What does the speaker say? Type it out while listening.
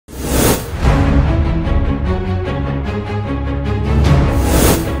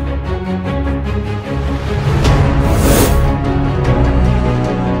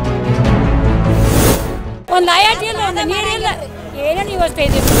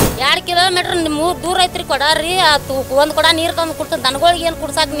ರೂಪಾಯಿ ಇದೀವಿ 2 ಕಿಲೋಮೀಟರ್ ದೂರ ಐತ್ರಿ ಕೊಡಾರಿ ಒಂದು ಕೊಡ ನೀರು ತಂದು ಕೊಡ್ತಾರೆ ದನಗಳಿಗೆ ಏನು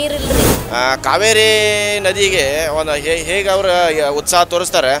ಕುಡ್ಸಾಕ ನೀರು ಇಲ್ರಿ ಕಾವೇರಿ ನದಿಗೆ ಒಂದು ಹೇಗೆ ಅವರು ಉತ್ಸಾಹ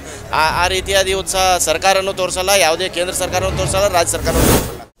ತೋರಿಸ್ತಾರೆ ಆ ರೀತಿಯಾದ ಉತ್ಸಾಹ ಸರ್ಕಾರನೂ ತೋರಿಸಲ್ಲ, ಯಾವುದೇ ಕೇಂದ್ರ ಸರ್ಕಾರನೂ ತೋರಿಸಲ್ಲ, ರಾಜ್ಯ ಸರ್ಕಾರನೂ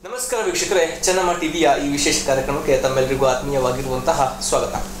ತೋರಿಸಲ್ಲ. ನಮಸ್ಕಾರ ವೀಕ್ಷಕರೇ, ಚೆನ್ನಮ್ಮ ಟಿವಿಯ ಈ ವಿಶೇಷ ಕಾರ್ಯಕ್ರಮಕ್ಕೆ ತಮ್ಮೆಲ್ಲರಿಗೂ ಆತ್ಮೀಯವಾಗಿರುವಂತಹ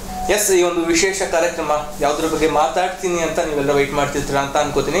ಸ್ವಾಗತ. ಎಸ್, ಈ ಒಂದು ವಿಶೇಷ ಕಾರ್ಯಕ್ರಮ ಯಾವುದ್ರ ಬಗ್ಗೆ ಮಾತಾಡ್ತೀನಿ ಅಂತ ನೀವೆಲ್ಲ ವೆಯ್ಟ್ ಮಾಡ್ತಿರ್ತೀರಾ ಅಂತ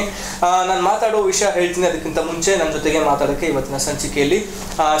ಅನ್ಕೋತೀನಿ. ನಾನು ಮಾತಾಡೋ ವಿಷಯ ಹೇಳ್ತೀನಿ, ಅದಕ್ಕಿಂತ ಮುಂಚೆ ನಮ್ಮ ಜೊತೆಗೆ ಮಾತಾಡೋಕ್ಕೆ ಇವತ್ತಿನ ಸಂಚಿಕೆಯಲ್ಲಿ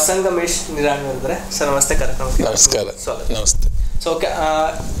ಸಂಗಮೇಶ್ ನಿರಾಣಿ ಅವರಿದ್ದಾರೆ. ಸರ್ ನಮಸ್ತೆ, ಕಾರ್ಯಕ್ರಮಕ್ಕೆ ನಮಸ್ಕಾರ. ಸ್ವಾಗತ. ನಮಸ್ತೆ. ಸೊ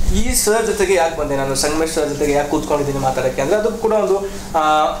ಈ ಸರ್ ಜೊತೆಗೆ ಯಾಕೆ ಬಂದೆ ನಾನು, ಸಂಗಮೇಶ್ ಸರ್ ಜೊತೆಗೆ ಯಾಕೆ ಕೂತ್ಕೊಂಡಿದ್ದೀನಿ ಮಾತಾಡೋಕ್ಕೆ ಅಂದರೆ ಅದು ಕೂಡ ಒಂದು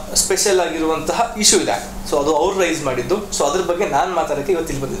ಸ್ಪೆಷಲ್ ಆಗಿರುವಂತಹ ಇಶ್ಯೂ ಇದೆ. ಸೊ ಅದು ಅವ್ರು ರೈಸ್ ಮಾಡಿದ್ದು. ಸೊ ಅದ್ರ ಬಗ್ಗೆ ನಾನು ಮಾತಾಡೋಕ್ಕೆ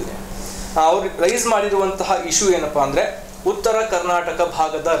ಇವತ್ತು ಇಲ್ಲಿ ಬಂದಿದ್ದೀನಿ. ಅವ್ರು ರೈಸ್ ಮಾಡಿರುವಂತಹ ಇಶ್ಯೂ ಏನಪ್ಪ ಅಂದರೆ ಉತ್ತರ ಕರ್ನಾಟಕ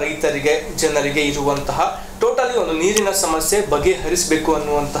ಭಾಗದ ರೈತರಿಗೆ, ಜನರಿಗೆ ಇರುವಂತಹ ಟೋಟಲಿ ಒಂದು ನೀರಿನ ಸಮಸ್ಯೆ ಬಗೆಹರಿಸಬೇಕು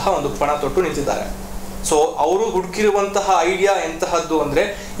ಅನ್ನುವಂತಹ ಒಂದು ಪಣ ತೊಟ್ಟು ನಿಂತಿದ್ದಾರೆ. ಸೊ ಅವರು ಹುಡುಕಿರುವಂತಹ ಐಡಿಯಾ ಎಂತಹದ್ದು ಅಂದರೆ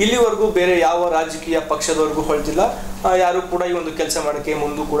ಇಲ್ಲಿವರೆಗೂ ಬೇರೆ ಯಾವ ರಾಜಕೀಯ ಪಕ್ಷದವರೆಗೂ ಹೊಳ್ತಿಲ್ಲ, ಯಾರು ಕೂಡ ಈ ಒಂದು ಕೆಲಸ ಮಾಡೋಕ್ಕೆ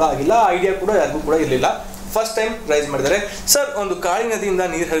ಮುಂದೂ ಕೂಡ ಆಗಿಲ್ಲ, ಐಡಿಯಾ ಕೂಡ ಯಾರಿಗೂ ಕೂಡ ಇರಲಿಲ್ಲ. ಫಸ್ಟ್ ಟೈಮ್ ರೈಸ್ ಮಾಡಿದ್ದಾರೆ. ಸರ್, ಒಂದು ಕಾಳಿ ನದಿಯಿಂದ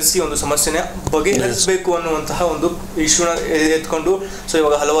ನೀರು ಹರಿಸಿ ಒಂದು ಸಮಸ್ಯೆನ ಬಗೆಹರಿಸಬೇಕು ಅನ್ನುವಂತಹ ಒಂದು ಇಶ್ಯೂನ ಎತ್ಕೊಂಡು ಸೊ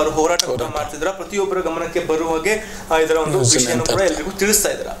ಇವಾಗ ಹಲವಾರು ಹೋರಾಟ ಕೂಡ ಮಾಡ್ತಿದ್ರ, ಪ್ರತಿಯೊಬ್ಬರ ಗಮನಕ್ಕೆ ಬರುವಾಗೆ ಇದರ ಒಂದು ವಿಷಯನೂ ಕೂಡ ಎಲ್ರಿಗೂ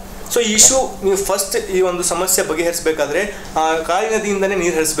ತಿಳಿಸ್ತಾ ಇದ್ದೀರಾ. ಸೊ ಈ ಇಶ್ಯೂ ನೀವು ಫಸ್ಟ್ ಈ ಒಂದು ಸಮಸ್ಯೆ ಬಗೆಹರಿಸಬೇಕಾದ್ರೆ ಕಾಳಿ ನದಿಯಿಂದನೇ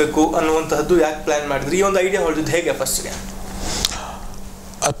ನೀರು ಹರಿಸಬೇಕು ಅನ್ನುವಂತಹದ್ದು ಯಾಕೆ ಪ್ಲಾನ್ ಮಾಡಿದ್ರಿ? ಈ ಒಂದು ಐಡಿಯಾ ಹೊಳೆದಿದ್ದು ಹೇಗೆ ಫಸ್ಟ್ಗೆ?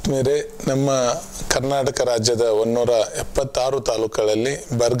 ಆತ್ಮೀಯರೇ, ನಮ್ಮ ಕರ್ನಾಟಕ ರಾಜ್ಯದ 176 ತಾಲೂಕುಗಳಲ್ಲಿ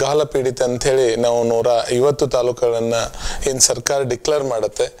ಬರಗಾಲ ಪೀಡಿತ ಅಂಥೇಳಿ ನಾವು 150 ತಾಲೂಕುಗಳನ್ನು ಏನು ಸರ್ಕಾರ ಡಿಕ್ಲೇರ್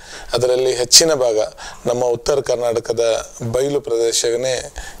ಮಾಡುತ್ತೆ, ಅದರಲ್ಲಿ ಹೆಚ್ಚಿನ ಭಾಗ ನಮ್ಮ ಉತ್ತರ ಕರ್ನಾಟಕದ ಬಯಲು ಪ್ರದೇಶವೇ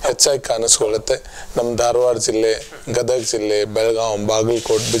ಹೆಚ್ಚಾಗಿ ಕಾಣಿಸ್ಕೊಳ್ಳುತ್ತೆ. ನಮ್ಮ ಧಾರವಾಡ ಜಿಲ್ಲೆ, ಗದಗ ಜಿಲ್ಲೆ, ಬೆಳಗಾವಿ,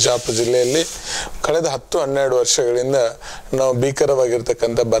 ಬಾಗಲಕೋಟೆ, ಬಿಜಾಪುರ ಜಿಲ್ಲೆಯಲ್ಲಿ ಕಳೆದ 10-12 ವರ್ಷಗಳಿಂದ ನಾವು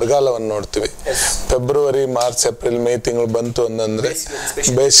ಭೀಕರವಾಗಿರ್ತಕ್ಕಂಥ ಬರಗಾಲವನ್ನು ನೋಡ್ತೀವಿ. ಫೆಬ್ರವರಿ, ಮಾರ್ಚ್, ಏಪ್ರಿಲ್, ಮೇ ತಿಂಗಳು ಬಂತು ಅಂತಂದ್ರೆ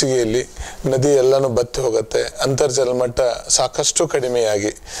ಬೇಸಿಗೆಯಲ್ಲಿ ನದಿ ಎಲ್ಲಾನು ಬತ್ತಿ ಹೋಗುತ್ತೆ. ಅಂತರ್ಜಲ ಮಟ್ಟ ಸಾಕಷ್ಟು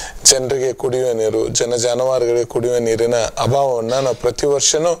ಕಡಿಮೆಯಾಗಿ ಜನರಿಗೆ ಕುಡಿಯುವ ನೀರು, ಜಾನುವಾರುಗಳಿಗೆ ಕುಡಿಯುವ ನೀರಿನ ಅಭಾವವನ್ನು ನಾವು ಪ್ರತಿ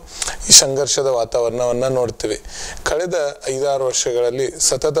ವರ್ಷನೂ ಈ ಸಂಘರ್ಷದ ವಾತಾವರಣವನ್ನ ನೋಡ್ತೀವಿ. ಕಳೆದ 5-6 ವರ್ಷಗಳಲ್ಲಿ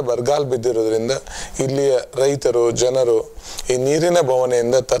ಸತತ ಬರಗಾಲ ಬಿದ್ದಿರೋದ್ರಿಂದ ಇಲ್ಲಿಯ ರೈತರು, ಜನರು ಈ ನೀರಿನ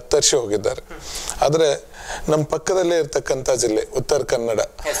ಭಾವನೆಯಿಂದ ತತ್ತರಿಸಿ ಹೋಗಿದ್ದಾರೆ. ಆದರೆ ನಮ್ಮ ಪಕ್ಕದಲ್ಲೇ ಇರ್ತಕ್ಕಂಥ ಜಿಲ್ಲೆ ಉತ್ತರ ಕನ್ನಡ,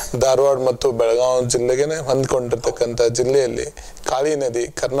 ಧಾರವಾಡ ಮತ್ತು ಬೆಳಗಾವಿ ಜಿಲ್ಲೆಗೆ ಹೊಂದ್ಕೊಂಡಿರ್ತಕ್ಕಂಥ ಜಿಲ್ಲೆಯಲ್ಲಿ ಕಾಳಿ ನದಿ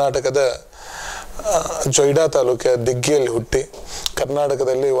ಕರ್ನಾಟಕದ ಜೊಯ್ಡಾ ತಾಲೂಕಿನ ದಿಗ್ಗಿಯಲ್ಲಿ ಹುಟ್ಟಿ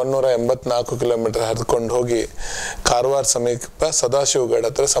ಕರ್ನಾಟಕದಲ್ಲಿ 184 ಕಿಲೋಮೀಟರ್ ಹರಿದುಕೊಂಡು ಹೋಗಿ ಕಾರವಾರ ಸಮೀಪ ಸದಾಶಿವಗಢ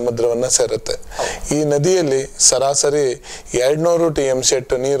ಹತ್ರ ಸಮುದ್ರವನ್ನ ಸೇರುತ್ತೆ. ಈ ನದಿಯಲ್ಲಿ ಸರಾಸರಿ 200 TMC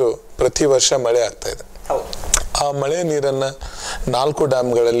ನೀರು ಪ್ರತಿ ವರ್ಷ ಮಳೆ ಆಗ್ತಾ ಇದೆ. ಆ ಮಳೆ ನೀರನ್ನ 4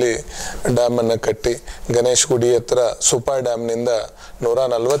 ಡ್ಯಾಮ್ಗಳಲ್ಲಿ ಡ್ಯಾಮನ್ನು ಕಟ್ಟಿ ಗಣೇಶ್ ಗುಡಿ ಹತ್ರ ಸೂಪರ್ ಡ್ಯಾಮ್ನಿಂದ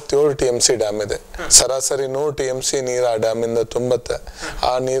 147 TMC ಡ್ಯಾಮ್ ಇದೆ. ಸರಾಸರಿ 100 TMC ನೀರು ಆ ಡ್ಯಾಮಿಂದ ತುಂಬುತ್ತೆ.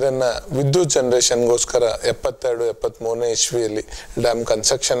 ಆ ನೀರನ್ನ ವಿದ್ಯುತ್ ಜನರೇಷನ್ಗೋಸ್ಕರ 72-73ನೇ ಇಸ್ವಿಯಲ್ಲಿ ಡ್ಯಾಮ್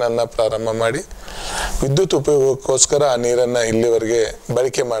ಕನ್ಸ್ಟ್ರಕ್ಷನ್ ಅನ್ನ ಪ್ರಾರಂಭ ಮಾಡಿ ವಿದ್ಯುತ್ ಉಪಯೋಗಕ್ಕೋಸ್ಕರ ಆ ನೀರನ್ನ ಇಲ್ಲಿವರೆಗೆ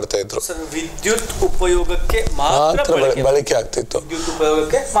ಬಳಕೆ ಮಾಡ್ತಾ ಇದ್ರು. ವಿದ್ಯುತ್ ಉಪಯೋಗಕ್ಕೆ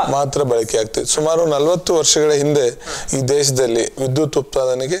ಮಾತ್ರ ಬಳಕೆ ಆಗ್ತಿತ್ತು. ಸುಮಾರು 40 ವರ್ಷಗಳ ಹಿಂದೆ ಈ ದೇಶದಲ್ಲಿ ವಿದ್ಯುತ್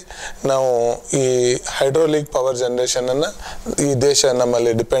ಉತ್ಪಾದನೆಗೆ ನಾವು ಈ ಹೈಡ್ರೋಲಿಕ್ ಪವರ್ ಜನರೇಷನ್ ಅನ್ನ ಈ ದೇಶ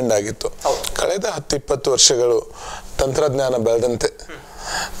ನಮ್ಮಲ್ಲಿ ಡಿಪೆಂಡ್ ಆಗಿತ್ತು. ಕಳೆದ 10-20 ವರ್ಷಗಳು ತಂತ್ರಜ್ಞಾನ ಬೆಳೆದಂತೆ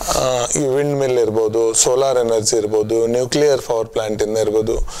ಈ ವಿಂಡ್ ಮಿಲ್ ಇರ್ಬೋದು, ಸೋಲಾರ್ ಎನರ್ಜಿ ಇರ್ಬೋದು, ನ್ಯೂಕ್ಲಿಯರ್ ಪವರ್ ಪ್ಲಾಂಟ್ ಇಂದ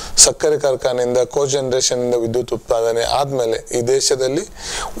ಇರ್ಬೋದು, ಸಕ್ಕರೆ ಕಾರ್ಖಾನೆಯಿಂದ ಕೋ ಜನರೇಷನ್ ಇಂದ ವಿದ್ಯುತ್ ಉತ್ಪಾದನೆ ಆದ್ಮೇಲೆ ಈ ದೇಶದಲ್ಲಿ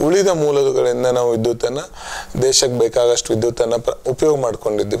ಉಳಿದ ಮೂಲಗಳಿಂದ ನಾವು ವಿದ್ಯುತ್ತನ್ನ ದೇಶಕ್ಕೆ ಬೇಕಾಗಷ್ಟು ವಿದ್ಯುತ್ತನ್ನ ಉಪಯೋಗ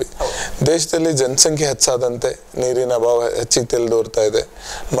ಮಾಡ್ಕೊಂಡಿದ್ವಿ. ದೇಶದಲ್ಲಿ ಜನಸಂಖ್ಯೆ ಹೆಚ್ಚಾದಂತೆ ನೀರಿನ ಅಭಾವ ಹೆಚ್ಚಿಗೆ ತಿಳಿದೋರ್ತಾ ಇದೆ.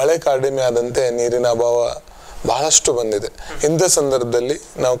 ಮಳೆ ಕಡಿಮೆ ಆದಂತೆ ನೀರಿನ ಅಭಾವ ಬಹಳಷ್ಟು ಬಂದಿದೆ. ಇಂಥ ಸಂದರ್ಭದಲ್ಲಿ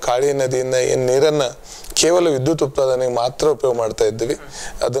ನಾವು ಕಾಳಿ ನದಿಯಿಂದ ಏನ್ ನೀರನ್ನ ಕೇವಲ ವಿದ್ಯುತ್ ಉತ್ಪಾದನೆಗೆ ಮಾತ್ರ ಉಪಯೋಗ ಮಾಡ್ತಾ ಇದ್ವಿ,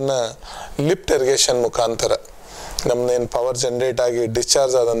 ಅದನ್ನ ಲಿಫ್ಟ್ ಇರಿಗೇಷನ್ ಮುಖಾಂತರ ನಮ್ದೇನು ಪವರ್ ಜನರೇಟ್ ಆಗಿ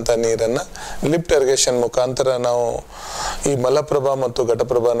ಡಿಸ್ಚಾರ್ಜ್ ಆದಂತ ನೀರನ್ನ ಲಿಫ್ಟ್ ಇರಿಗೇಷನ್ ಮುಖಾಂತರ ನಾವು ಈ ಮಲಪ್ರಭಾ ಮತ್ತು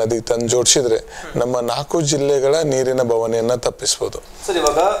ಘಟಪ್ರಭಾ ನದಿ ತಂದು ಜೋಡಿಸಿದ್ರೆ ನಮ್ಮ 4 ಜಿಲ್ಲೆಗಳ ನೀರಿನ ಬವಣೆಯನ್ನ ತಪ್ಪಿಸಬಹುದು. ಸರ್,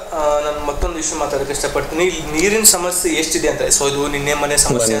 ಇವಾಗ ನಾನು ಮತ್ತೊಂದು ಇಶ್ಯೂ ಮಾತಾಡಕ್ಕೆ ಇಷ್ಟಪಡ್ತೀನಿ. ನೀರಿನ ಸಮಸ್ಯೆ ಎಷ್ಟಿದೆ ಅಂತ. ಸೊ ಇದು ನಿನ್ನೆ ಮನೆ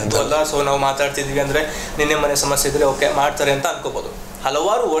ಸಮಸ್ಯೆ ಅಂತೂ ಅಲ್ಲ. ಸೊ ನಾವು ಮಾತಾಡ್ತಿದ್ವಿ ಅಂದ್ರೆ ನಿನ್ನೆ ಮನೆ ಸಮಸ್ಯೆ ಇದ್ರೆ ಓಕೆ ಮಾಡ್ತಾರೆ ಅಂತ ಅನ್ಕೋಬಹುದು.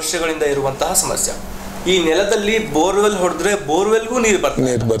 ಹಲವಾರು ವರ್ಷಗಳಿಂದ ಇರುವಂತಹ ಸಮಸ್ಯೆ. ಈ ನೆಲದಲ್ಲಿ ಬೋರ್ವೆಲ್ ಹೊಡೆದ್ರೆ ಬೋರ್ವೆಲ್ಗೂ ನೀರು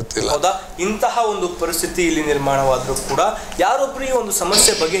ಬರ್ತಿಲ್ಲ, ಹೌದಾ? ಇಂತಹ ಒಂದು ಪರಿಸ್ಥಿತಿ ಇಲ್ಲಿ ನಿರ್ಮಾಣವಾದ್ರೂ ಕೂಡ ಯಾರೊಬ್ರು ಈ ಒಂದು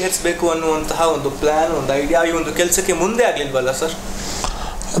ಸಮಸ್ಯೆ ಬಗೆಹರಿಸಬೇಕು ಅನ್ನುವಂತಹ ಒಂದು ಪ್ಲಾನ್, ಒಂದು ಐಡಿಯಾ, ಈ ಒಂದು ಕೆಲಸಕ್ಕೆ ಮುಂದೆ ಆಗ್ಲಿಲ್ವಲ್ಲ ಸರ್?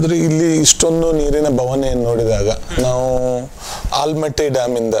 ಆದ್ರೆ ಇಲ್ಲಿ ಇಷ್ಟೊಂದು ನೀರಿನ ಬವಣೆಯನ್ನು ನೋಡಿದಾಗ ನಾವು ಆಲ್ಮಟ್ಟಿ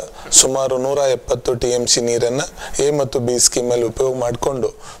ಡ್ಯಾಮ್ ಇಂದ ಸುಮಾರು 170 TMC ನೀರನ್ನ ಎ ಮತ್ತು ಬಿ ಸ್ಕೀಮಲ್ಲಿ ಉಪಯೋಗ ಮಾಡಿಕೊಂಡು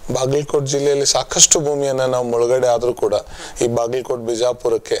ಬಾಗಲಕೋಟೆ ಜಿಲ್ಲೆಯಲ್ಲಿ ಸಾಕಷ್ಟು ಭೂಮಿಯನ್ನ ನಾವು ಮುಳುಗಡೆ ಆದ್ರೂ ಕೂಡ ಈ ಬಾಗಲಕೋಟೆ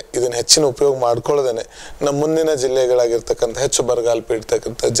ಬಿಜಾಪುರಕ್ಕೆ ಇದನ್ನ ಹೆಚ್ಚಿನ ಉಪಯೋಗ ಮಾಡ್ಕೊಳ್ಳದೇನೆ ನಮ್ಮ ಮುಂದಿನ ಜಿಲ್ಲೆಗಳಾಗಿರ್ತಕ್ಕಂಥ ಹೆಚ್ಚು ಬರಗಾಲ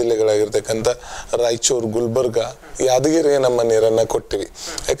ಪೀಡಿತಕ್ಕಂಥ ಜಿಲ್ಲೆಗಳಾಗಿರ್ತಕ್ಕಂಥ ರಾಯಚೂರು, ಗುಲ್ಬರ್ಗ, ಯಾದಗಿರಿಗೆ ನಮ್ಮ ನೀರನ್ನ ಕೊಟ್ಟಿವಿ.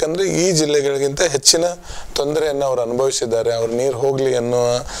 ಯಾಕಂದ್ರೆ ಈ ಜಿಲ್ಲೆಗಳಿಗಿಂತ ಹೆಚ್ಚಿನ ತೊಂದರೆಯನ್ನು ಅವ್ರು ಅನುಭವಿಸಿದ್ದಾರೆ. ಅವ್ರ ನೀರು ಹೋಗ್ಲಿ ಅನ್ನೋ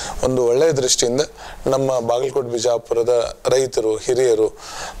ಒಂದು ಒಳ್ಳೆಯ ದೃಷ್ಟಿಯಿಂದ ನಮ್ಮ ಬಾಗಲಕೋಟೆ ಬಿಜಾಪುರದ ರೈತರು, ಹಿರಿಯರು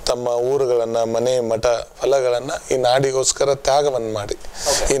ತಮ್ಮ ಊರುಗಳನ್ನ, ಮನೆ, ಮಠ, ಹೊಲಗಳನ್ನ ಈ ನಾಡಿಗೋಸ್ಕರ ತ್ಯಾಗವನ್ನು ಮಾಡಿ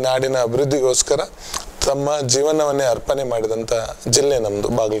ಈ ನಾಡಿನ ಅಭಿವೃದ್ಧಿಗೋಸ್ಕರ ತಮ್ಮ ಜೀವನವನ್ನೇ ಅರ್ಪಣೆ ಮಾಡಿದಂತ ಜಿಲ್ಲೆ ನಮ್ದು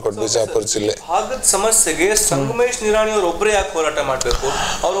ಬಾಗಲಕೋಟೆ ಬಿಜಾಪುರ ಜಿಲ್ಲೆ. ಭಾಗದ ಸಮಸ್ಯೆಗೆ ಸಂಗಮೇಶ್ ನಿರಾಣಿ ಅವರು ಒಬ್ಬರೇ ಯಾಕೆ ಹೋರಾಟ ಮಾಡಬೇಕು?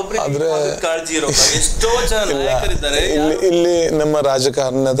 ಕಾಳಜಿ ಇರೋ ಎಷ್ಟೋ ಜನ ನಾಯಕರಿದ್ದಾರೆ. ಇಲ್ಲಿ ನಮ್ಮ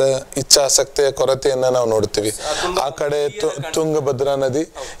ರಾಜಕಾರಣದ ಇಚ್ಛಾಸಕ್ತಿಯ ಕೊರತೆಯನ್ನ ನಾವು ನೋಡ್ತೀವಿ. ಆ ಕಡೆ ತುಂಗಭದ್ರಾ ನದಿ,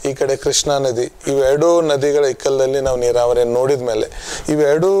 ಈ ಕಡೆ ಕೃಷ್ಣಾ ನದಿ, ಇವೆರಡೂ ನದಿಗಳ ಇಕ್ಕಲದಲ್ಲಿ ನಾವು ನೀರಾವರಿಯನ್ನು ನೋಡಿದ ಮೇಲೆ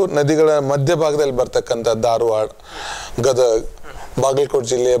ಇವೆರಡೂ ನದಿಗಳ ಮಧ್ಯಭಾಗದಲ್ಲಿ ಬರ್ತಕ್ಕಂಥ ಧಾರವಾಡ, ಗದಗ, ಬಾಗಲಕೋಟೆ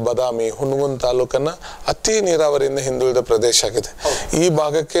ಜಿಲ್ಲೆಯ ಬದಾಮಿ, ಹುನಗುಂದ ತಾಲೂಕನ್ನ ಅತಿ ನೀರಾವರಿಯಿಂದ ಹಿಂದುಳಿದ ಪ್ರದೇಶ ಆಗಿದೆ. ಈ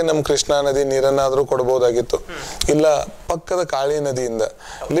ಭಾಗಕ್ಕೆ ನಮ್ಮ ಕೃಷ್ಣಾ ನದಿ ನೀರನ್ನಾದ್ರೂ ಕೊಡಬಹುದಾಗಿತ್ತು. ಇಲ್ಲ ಪಕ್ಕದ ಕಾಳಿ ನದಿಯಿಂದ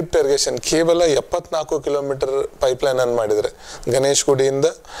ಲಿಫ್ಟ್ ಇರಿಗೇಷನ್ ಕೇವಲ 74 ಕಿಲೋಮೀಟರ್ ಪೈಪ್ಲೈನ್ ಅನ್ನು ಮಾಡಿದ್ರೆ ಗಣೇಶ್ ಗುಡಿಯಿಂದ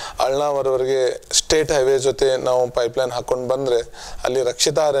ಅಳ್ನಾವರವರೆಗೆ ಸ್ಟೇಟ್ ಹೈವೇ ಜೊತೆ ನಾವು ಪೈಪ್ಲೈನ್ ಹಾಕೊಂಡು ಬಂದ್ರೆ ಅಲ್ಲಿ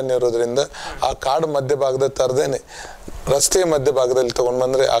ರಕ್ಷಿತ ಅರಣ್ಯ ಇರೋದ್ರಿಂದ ಆ ಕಾಡು ಮಧ್ಯಭಾಗದ ತರದೇನೆ ರಸ್ತೆಯ ಮಧ್ಯಭಾಗದಲ್ಲಿ ತಗೊಂಡ್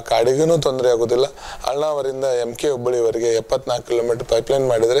ಬಂದ್ರೆ ಆ ಕಾಡಿಗೂ ತೊಂದರೆ ಆಗೋದಿಲ್ಲ. ಅಳ್ನಾವರಿಂದ MK ಹುಬ್ಬಳ್ಳಿವರೆಗೆ 74 ಕಿಲೋಮೀಟರ್ ಪೈಪ್ಲೈನ್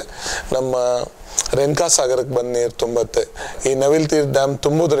ಮಾಡಿದ್ರೆ ನಮ್ಮ ರೇಣುಕಾ ಸಾಗರಕ್ಕೆ ಬಂದು ನೀರು ತುಂಬತ್ತೆ. ಈ ನವಿಲ್ ತೀರ್ ಡ್ಯಾಮ್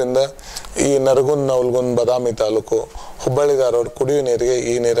ತುಂಬುವುದರಿಂದ ಈ ನರಗುಂದ್, ನವಲ್ಗುಂದ್, ಬದಾಮಿ ತಾಲೂಕು, ಹುಬ್ಬಳ್ಳಿ ಧಾರವಾಡ ಕುಡಿಯುವ ನೀರಿಗೆ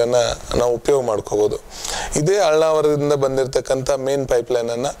ಈ ನೀರನ್ನ ನಾವು ಉಪಯೋಗ ಮಾಡ್ಕೋಬಹುದು. ಇದೇ ಅಳ್ನಾವರದಿಂದ ಬಂದಿರತಕ್ಕಂಥ ಮೇನ್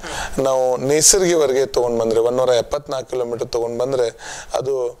ಪೈಪ್ಲೈನ್ ಅನ್ನ ನಾವು ನೇಸರ್ಗಿವರೆಗೆ ತಗೊಂಡ್ ಬಂದ್ರೆ 174 ಕಿಲೋಮೀಟರ್ ತಗೊಂಡ್ ಬಂದ್ರೆ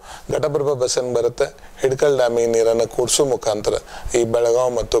ಅದು ಘಟಪ್ರಭಾ ಬಸನ್ ಬರುತ್ತೆ. ಹಿಡ್ಕಲ್ ಡ್ಯಾಮಿಗೆ ನೀರನ್ನ ಕೂಡಿಸೋ ಮುಖಾಂತರ ಈ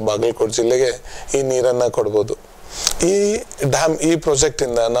ಬೆಳಗಾವಿ ಮತ್ತು ಬಾಗಲಕೋಟೆ ಜಿಲ್ಲೆಗೆ ಈ ನೀರನ್ನ ಕೊಡ್ಬೋದು. ಈ ಡ್ಯಾಮ್, ಈ ಪ್ರಾಜೆಕ್ಟ್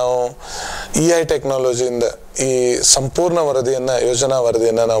ಇಂದ ನಾವು EI ಟೆಕ್ನಾಲಜಿಯಿಂದ ಈ ಸಂಪೂರ್ಣ ವರದಿಯನ್ನ, ಯೋಜನಾ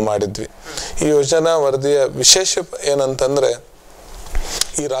ವರದಿಯನ್ನ ನಾವು ಮಾಡಿದ್ವಿ. ಈ ಯೋಜನಾ ವರದಿಯ ವಿಶೇಷ ಏನಂತಂದ್ರೆ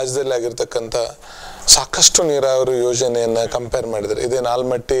ಈ ರಾಜ್ಯದಲ್ಲಿ ಆಗಿರ್ತಕ್ಕಂಥ ಸಾಕಷ್ಟು ನೀರಾವರಿ ಯೋಜನೆಯನ್ನ ಕಂಪೇರ್ ಮಾಡಿದ್ರೆ ಇದೇ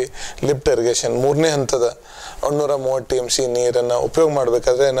ಆಲ್ಮಟ್ಟಿ ಲಿಫ್ಟ್ ಇರಿಗೇಷನ್ 3ನೇ ಹಂತದ 130 TMC ನೀರನ್ನ ಉಪಯೋಗ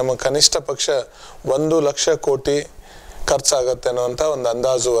ಮಾಡ್ಬೇಕಾದ್ರೆ ನಮ್ಮ ಕನಿಷ್ಠ ಪಕ್ಷ 1 ಲಕ್ಷ ಕೋಟಿ ಖರ್ಚಾಗತ್ತೆ ಅನ್ನುವಂತ ಒಂದು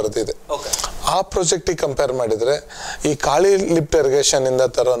ಅಂದಾಜು ವರದಿದೆ. ಆ ಪ್ರಾಜೆಕ್ಟಿಗೆ ಕಂಪೇರ್ ಮಾಡಿದ್ರೆ ಈ ಕಾಳಿ ಲಿಫ್ಟ್ ಇರಿಗೇಷನ್ ಇಂದ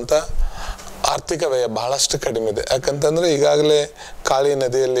ತರುವಂತ ಆರ್ಥಿಕ ವ್ಯಯ ಬಹಳಷ್ಟು ಕಡಿಮೆ ಇದೆ. ಯಾಕಂತಂದ್ರೆ ಈಗಾಗಲೇ ಕಾಳಿ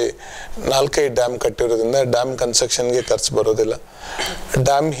ನದಿಯಲ್ಲಿ 4-5 ಡ್ಯಾಮ್ ಕಟ್ಟಿರೋದ್ರಿಂದ ಡ್ಯಾಮ್ ಕನ್ಸ್ಟ್ರಕ್ಷನ್ಗೆ ಖರ್ಚು ಬರೋದಿಲ್ಲ.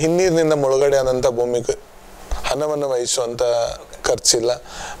 ಡ್ಯಾಮ್ ಹಿನ್ನೀರಿನಿಂದ ಮುಳುಗಡೆ ಆದಂತ ಭೂಮಿಗೆ ಹಣವನ್ನು ವಹಿಸುವಂತ ಖರ್ಚಿಲ್ಲ.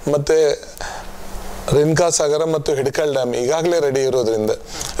 ಮತ್ತೆ ರೇಣುಕಾ ಸಾಗರ ಮತ್ತು ಹಿಡ್ಕಲ್ ಡ್ಯಾಮ್ ಈಗಾಗಲೇ ರೆಡಿ ಇರೋದ್ರಿಂದ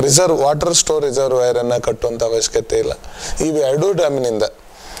ವಾಟರ್ ಸ್ಟೋರ್ ರಿಸರ್ವಾಯರ್ ಅನ್ನ ಕಟ್ಟುವಂತ ಅವಶ್ಯಕತೆ ಇಲ್ಲ. ಇವೆರಡೂ ಡ್ಯಾಮಿನಿಂದ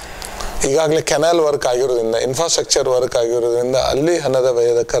ಈಗಾಗಲೇ ಕೆನಾಲ್ ವರ್ಕ್ ಆಗಿರೋದ್ರಿಂದ, ಇನ್ಫ್ರಾಸ್ಟ್ರಕ್ಚರ್ ವರ್ಕ್ ಆಗಿರೋದ್ರಿಂದ ಅಲ್ಲಿ ಹಣದ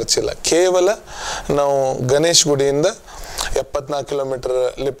ವ್ಯಯದ ಖರ್ಚಿಲ್ಲ. ಕೇವಲ ನಾವು Ganesh ಗುಡಿಯಿಂದ 74 kilometre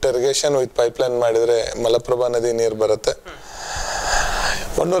lift irrigation with pipeline ಮಾಡಿದ್ರೆ ಮಲಪ್ರಭಾ ನದಿ ನೀರು ಬರುತ್ತೆ.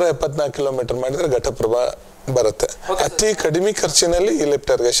 174 ಕಿಲೋಮೀಟರ್ ಮಾಡಿದ್ರೆ ಘಟಪ್ರಭಾ ಬರುತ್ತೆ. ಅತಿ ಕಡಿಮೆ ಖರ್ಚಿನಲ್ಲಿ ಈ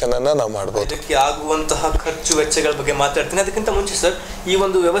ಲಿಫ್ಟ್ ಇರಿಗೇಷನ್ ಅನ್ನ ನಾವು ಮಾಡಬಹುದು. ಇದಕ್ಕೆ ಆಗುವಂತಹ ಖರ್ಚು ವೆಚ್ಚಗಳ ಬಗ್ಗೆ ಮಾತಾಡ್ತೀನಿ. ಅದಕ್ಕಿಂತ ಮುಂಚೆ ಸರ್, ಈ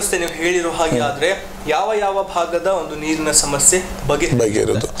ಒಂದು ವ್ಯವಸ್ಥೆ ನೀವು ಹೇಳಿರೋ ಹಾಗೆ ಆದ್ರೆ ಯಾವ ಯಾವ ಭಾಗದ ಒಂದು ನೀರಿನ ಸಮಸ್ಯೆ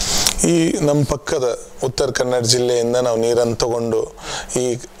ಬಗೆಹರಿಯೋದು? ಈ ನಮ್ಮ ಪಕ್ಕದ ಉತ್ತರ ಕನ್ನಡ ಜಿಲ್ಲೆಯಿಂದ ನಾವು ನೀರನ್ನು ತಗೊಂಡು ಈ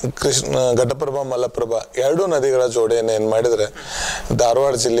ಘಟಪ್ರಭಾ, ಮಲಪ್ರಭಾ ಎರಡೂ ನದಿಗಳ ಜೋಡಿಯನ್ನು ಏನ್ ಮಾಡಿದ್ರೆ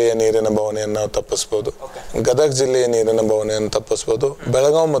ಧಾರವಾಡ ಜಿಲ್ಲೆಯ ನೀರಿನ ಬವಣೆಯನ್ನು ನಾವು ತಪ್ಪಿಸ್ಬೋದು, ಗದಗ ಜಿಲ್ಲೆಯ ನೀರಿನ ಬವಣೆಯನ್ನು ತಪ್ಪಿಸ್ಬೋದು,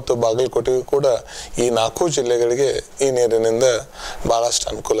 ಬೆಳಗಾವಿ ಮತ್ತು ಬಾಗಲಕೋಟೆಗೂ ಕೂಡ ಈ 4 ಜಿಲ್ಲೆಗಳಿಗೆ ಈ ನೀರಿನಿಂದ ಬಹಳಷ್ಟು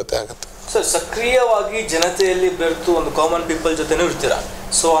ಅನುಕೂಲತೆ ಆಗುತ್ತೆ. ಸರ್, ಸಕ್ರಿಯವಾಗಿ ಜನತೆಯಲ್ಲಿ ಬೆರೆತು ಒಂದು ಕಾಮನ್ ಪೀಪಲ್ ಜೊತೆನೂ ಇರ್ತೀರಾ.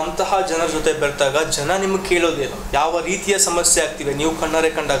 ಸೊ ಅಂತಹ ಜನರ ಜೊತೆ ಬೆರೆತಾಗ ಜನ ನಿಮ್ಗೆ ಕೇಳೋದೇನು, ಯಾವ ರೀತಿಯ ಸಮಸ್ಯೆ ಆಗ್ತಿವೆ? ನೀವು ಕಣ್ಣಾರೆ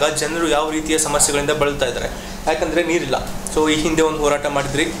ಕಂಡಾಗ ಜನರು ಯಾವ ರೀತಿಯ ಸಮಸ್ಯೆಗಳಿಂದ ಬಳಲ್ತಾ ಇದ್ದಾರೆ? ಯಾಕಂದ್ರೆ ನೀರಿಲ್ಲ. ಸೊ ಈ ಹಿಂದೆ ಒಂದು ಹೋರಾಟ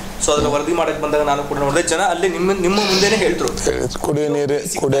ಮಾಡಿದ್ರಿ. ಸೊ ಅದರ ವರದಿ ಮಾಡಕ್ ಬಂದಾಗ ನಾನು ಕೂಡ ನೋಡಿದೆ, ಜನ ಅಲ್ಲಿ ನಿಮ್ಮ ಮುಂದೆನೆ ಹೇಳಿದ್ರು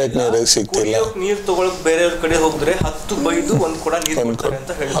ನೀರು ತಗೊಳಕ್ ಬೇರೆಯವ್ರ ಕಡೆ ಹೋಗಿದ್ರೆ 10 ಬೈದು 1 ಕೊಡ ನೀರು ಕೊಡ್ತಾರೆ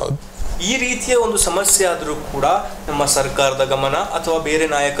ಅಂತ ಹೇಳಿದ್ರು. ಈ ರೀತಿಯ ಒಂದು ಸಮಸ್ಯೆ ಆದರೂ ಕೂಡ ನಮ್ಮ ಸರ್ಕಾರದ ಗಮನ ಅಥವಾ ಬೇರೆ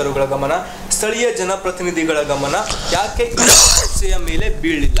ನಾಯಕರುಗಳ ಗಮನ, ಸ್ಥಳೀಯ ಜನಪ್ರತಿನಿಧಿಗಳ ಗಮನ ಯಾಕೆ ಈ ಸಮಸ್ಯೆಯ ಮೇಲೆ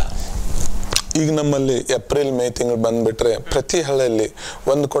ಬೀಳಿಲ್ಲ? ಈಗ ನಮ್ಮಲ್ಲಿ ಏಪ್ರಿಲ್ ಮೇ ತಿಂಗಳು ಬಂದ್ಬಿಟ್ರೆ ಪ್ರತಿ ಹಳ್ಳಿಯಲ್ಲಿ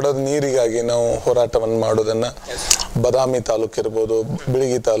 1 ಕೊಡದ ನೀರಿಗಾಗಿ ನಾವು ಹೋರಾಟವನ್ನು ಮಾಡೋದನ್ನ ಬದಾಮಿ ತಾಲೂಕು ಇರ್ಬೋದು,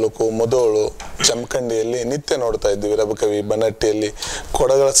 ಬಿಳಿಗಿ ತಾಲೂಕು, ಮುದೋಳು, ಜಮಖಂಡಿಯಲ್ಲಿ ನಿತ್ಯ ನೋಡ್ತಾ ಇದ್ವಿ. ರಬಕವಿ, ಬನಟ್ಟಿಯಲ್ಲಿ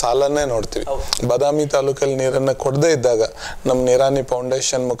ಕೊಡಗಳ ಸಾಲನ್ನೇ ನೋಡ್ತೀವಿ. ಬದಾಮಿ ತಾಲೂಕಲ್ಲಿ ನೀರನ್ನ ಕೊಡದೇ ಇದ್ದಾಗ ನಮ್ಮ ನಿರಾನಿ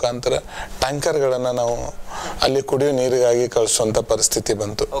ಫೌಂಡೇಶನ್ ಮುಖಾಂತರ ಟ್ಯಾಂಕರ್ಗಳನ್ನ ನಾವು ಅಲ್ಲಿ ಕುಡಿಯೋ ನೀರಿಗಾಗಿ ಕಳಿಸುವಂತ ಪರಿಸ್ಥಿತಿ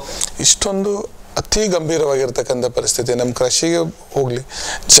ಬಂತು. ಇಷ್ಟೊಂದು ಅತಿ ಗಂಭೀರವಾಗಿರ್ತಕ್ಕಂಥ ಪರಿಸ್ಥಿತಿ. ನಮ್ಮ ಕೃಷಿಗೆ ಹೋಗ್ಲಿ,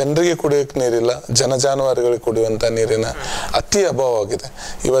 ಜನರಿಗೆ ಕುಡಿಯೋಕೆ ನೀರಿಲ್ಲ, ಜಾನುವಾರುಗಳಿಗೆ ಕುಡಿಯುವಂಥ ನೀರಿನ ಅತಿ ಅಭಾವವಾಗಿದೆ.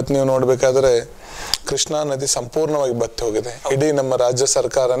 ಇವತ್ತು ನೀವು ನೋಡ್ಬೇಕಾದ್ರೆ ಕೃಷ್ಣಾ ನದಿ ಸಂಪೂರ್ಣವಾಗಿ ಬತ್ತಿ ಹೋಗಿದೆ. ಇಡೀ ನಮ್ಮ ರಾಜ್ಯ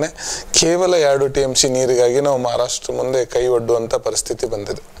ಸರ್ಕಾರನೇ ಕೇವಲ 2 TMC ನೀರಿಗಾಗಿ ನಾವು ಮಹಾರಾಷ್ಟ್ರ ಮುಂದೆ ಕೈ ಒಡ್ಡುವಂತ ಪರಿಸ್ಥಿತಿ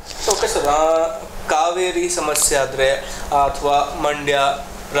ಬಂದಿದೆ. ಓಕೆ ಸರ್, ಕಾವೇರಿ ಸಮಸ್ಯೆ ಆದ್ರೆ ಅಥವಾ ಮಂಡ್ಯ,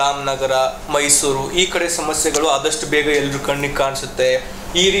 ರಾಮನಗರ, ಮೈಸೂರು ಈ ಕಡೆ ಸಮಸ್ಯೆಗಳು ಆದಷ್ಟು ಬೇಗ ಎಲ್ರು ಕಣ್ಣಿಗೆ ಕಾಣಿಸುತ್ತೆ.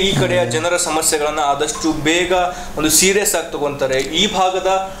 ಈ ಕಡೆಯ ಜನರ ಸಮಸ್ಯೆಗಳನ್ನ ಆದಷ್ಟು ಬೇಗ ಒಂದು ಸೀರಿಯಸ್ ಆಗಿ ತಗೊಂತಾರೆ. ಈ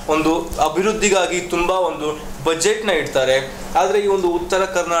ಭಾಗದ ಒಂದು ಅಭಿವೃದ್ಧಿಗಾಗಿ ತುಂಬಾ ಒಂದು ಬಜೆಟ್ ನ ಇಡ್ತಾರೆ. ಆದ್ರೆ ಈ ಒಂದು ಉತ್ತರ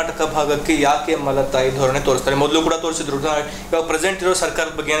ಕರ್ನಾಟಕ ಭಾಗಕ್ಕೆ ಯಾಕೆ ಮಲತಾಯಿ ಧೋರಣೆ ತೋರಿಸ್ತಾರೆ? ಮೊದಲು ಕೂಡ ತೋರಿಸಿದ್ರು, ಇವಾಗ ಪ್ರೆಸೆಂಟ್ ಇರೋ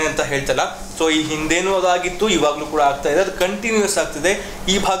ಸರ್ಕಾರದ ಬಗ್ಗೆ ಅಂತ ಹೇಳ್ತಲ್ಲ. ಸೊ ಈ ಹಿಂದೇನೂ ಅದಾಗಿತ್ತು, ಇವಾಗ್ಲೂ ಕೂಡ ಆಗ್ತಾ ಇದೆ, ಅದು ಕಂಟಿನ್ಯೂಸ್ ಆಗ್ತಿದೆ.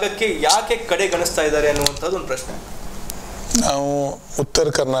 ಈ ಭಾಗಕ್ಕೆ ಯಾಕೆ ಕಡೆಗಣಿಸ್ತಾ ಇದ್ದಾರೆ ಅನ್ನುವಂಥದ್ದು ಒಂದು ಪ್ರಶ್ನೆ. ನಾವು ಉತ್ತರ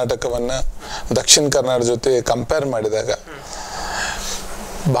ಕರ್ನಾಟಕವನ್ನ ದಕ್ಷಿಣ ಕರ್ನಾಟಕ ಜೊತೆ ಕಂಪೇರ್ ಮಾಡಿದಾಗ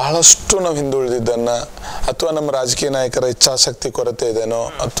ಬಹಳಷ್ಟು ನಾವು ಹಿಂದುಳಿದಿದ್ದನ್ನ, ಅಥವಾ ನಮ್ಮ ರಾಜಕೀಯ ನಾಯಕರ ಇಚ್ಛಾಶಕ್ತಿ ಕೊರತೆ ಇದೆನೋ,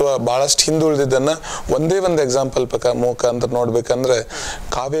 ಅಥವಾ ಬಹಳಷ್ಟು ಹಿಂದುಳಿದಿದ್ದನ್ನ ಒಂದೇ ಒಂದು ಎಕ್ಸಾಂಪಲ್ ಮುಖಾಂತರ ನೋಡ್ಬೇಕಂದ್ರೆ,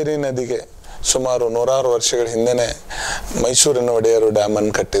 ಕಾವೇರಿ ನದಿಗೆ ಸುಮಾರು 100 ವರ್ಷಗಳ ಹಿಂದೆನೆ ಮೈಸೂರಿನ ಒಡೆಯರು ಡ್ಯಾಮ್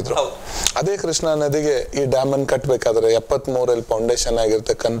ಅನ್ನು ಕಟ್ಟಿದ್ರು. ಅದೇ ಕೃಷ್ಣಾ ನದಿಗೆ ಈ ಡ್ಯಾಮ್ ಅನ್ನು ಕಟ್ಟಬೇಕಾದ್ರೆ 73ರಲ್ಲಿ ಫೌಂಡೇಶನ್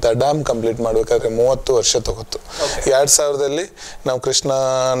ಆಗಿರ್ತಕ್ಕಂಥ ಡ್ಯಾಮ್ ಕಂಪ್ಲೀಟ್ ಮಾಡ್ಬೇಕಾದ್ರೆ 30 ವರ್ಷ ತಗೋತು. 2000ದಲ್ಲಿ ನಾವು ಕೃಷ್ಣಾ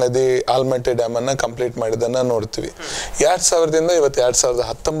ನದಿ ಆಲ್ಮಟ್ಟಿ ಡ್ಯಾಮ್ ಅನ್ನ ಕಂಪ್ಲೀಟ್ ಮಾಡಿದನ್ನ ನೋಡ್ತೀವಿ. 2000ದಿಂದ ಇವತ್ತು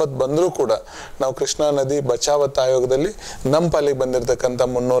 2019 ಬಂದರೂ ಕೂಡ ನಾವು ಕೃಷ್ಣಾ ನದಿ ಬಚಾವತ್ ಆಯೋಗದಲ್ಲಿ ನಮ್ಮ ಪಾಲಿಗೆ ಬಂದಿರತಕ್ಕಂಥ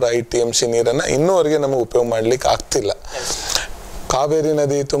 305 TMC ನೀರನ್ನ ಇನ್ನೂವರೆಗೆ ನಮಗೆ ಉಪಯೋಗ ಮಾಡ್ಲಿಕ್ಕೆ ಆಗ್ತಿಲ್ಲ. ಕಾವೇರಿ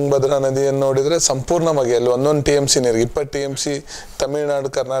ನದಿ, ತುಂಗಭದ್ರಾ ನದಿಯನ್ನು ನೋಡಿದ್ರೆ ಸಂಪೂರ್ಣವಾಗಿ ಅಲ್ಲಿ 1 TMC ನೀರಿಗೆ 20 TMC ತಮಿಳುನಾಡು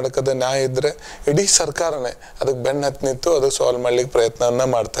ಕರ್ನಾಟಕದ ನ್ಯಾಯ ಇದ್ರೆ ಇಡೀ ಸರ್ಕಾರನೇ ಅದಕ್ಕೆ ಬೆನ್ನು ಹತ್ತಿ ನಿಂತು ಅದಕ್ಕೆ ಸಾಲ್ವ್ ಮಾಡ್ಲಿಕ್ಕೆ ಪ್ರಯತ್ನವನ್ನ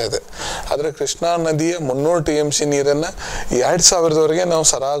ಮಾಡ್ತಾ ಇದೆ. ಆದ್ರೆ ಕೃಷ್ಣಾ ನದಿಯ 300 TMC ನೀರನ್ನ 2000ದವರೆಗೆ ನಾವು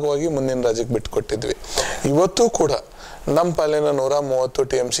ಸರಾಗವಾಗಿ ಮುಂದಿನ ರಾಜ್ಯಕ್ಕೆ ಬಿಟ್ಕೊಟ್ಟಿದ್ವಿ. ಇವತ್ತು ಕೂಡ ನಮ್ಮ ಪಾಲಿನ 130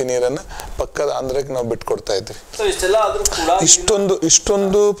 TMC ನೀರನ್ನ ಪಕ್ಕದ ಆಂಧ್ರಕ್ಕೆ ನಾವು ಬಿಟ್ಕೊಡ್ತಾ ಇದ್ವಿ.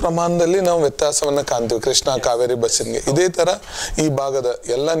 ಇಷ್ಟೊಂದು ಪ್ರಮಾಣದಲ್ಲಿ ನಾವು ವ್ಯತ್ಯಾಸವನ್ನ ಕಾಣ್ತೀವಿ ಕೃಷ್ಣಾ ಕಾವೇರಿ ಬಸ್ಸಿನ್ಗೆ. ಇದೇ ತರ ಈ ಭಾಗದ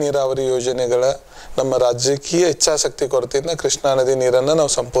ಎಲ್ಲ ನೀರಾವರಿ ಯೋಜನೆಗಳ ನಮ್ಮ ರಾಜಕೀಯ ಇಚ್ಛಾಶಕ್ತಿ ಕೊರತೆಯಿಂದ ಕೃಷ್ಣಾ ನದಿ ನೀರನ್ನ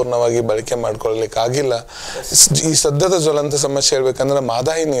ನಾವು ಸಂಪೂರ್ಣವಾಗಿ ಬಳಕೆ ಮಾಡ್ಕೊಳ್ಲಿಕ್ಕೆ ಆಗಿಲ್ಲ. ಈ ಸದ್ಯದ ಜ್ವಲಂತ ಸಮಸ್ಯೆ ಹೇಳ್ಬೇಕಂದ್ರೆ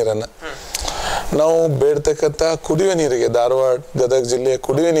ಮಾದಾಯಿ ನೀರನ್ನ ನಾವು ಬೇಡ್ತಕ್ಕಂಥ ಕುಡಿಯುವ ನೀರಿಗೆ, ಧಾರವಾಡ ಗದಗ ಜಿಲ್ಲೆಯ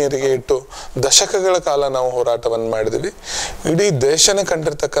ಕುಡಿಯುವ ನೀರಿಗೆ ಇಟ್ಟು ದಶಕಗಳ ಕಾಲ ನಾವು ಹೋರಾಟವನ್ನು ಮಾಡಿದ್ವಿ. ಇಡೀ ದೇಶನೇ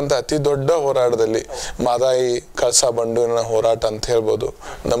ಕಂಡಿರ್ತಕ್ಕಂಥ ಅತಿ ದೊಡ್ಡ ಹೋರಾಟದಲ್ಲಿ ಮಾದಾಯಿ ಕಳಸಾ ಬಂಡೂರಿನ ಹೋರಾಟ ಅಂತ ಹೇಳ್ಬೋದು.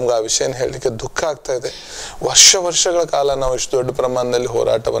 ನಮ್ಗೆ ಆ ವಿಷಯನ ಹೇಳಲಿಕ್ಕೆ ದುಃಖ ಆಗ್ತಾ ಇದೆ. ವರ್ಷಗಳ ಕಾಲ ನಾವು ಇಷ್ಟು ದೊಡ್ಡ ಪ್ರಮಾಣದಲ್ಲಿ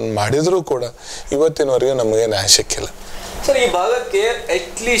ಹೋರಾಟವನ್ನು ಮಾಡಿದ್ರೂ ಕೂಡ ಇವತ್ತಿನವರೆಗೂ ನಮಗೆ ನ್ಯಾಯ ಸಿಕ್ಕಿಲ್ಲ. ಸರ್, ಈ ಭಾಗಕ್ಕೆ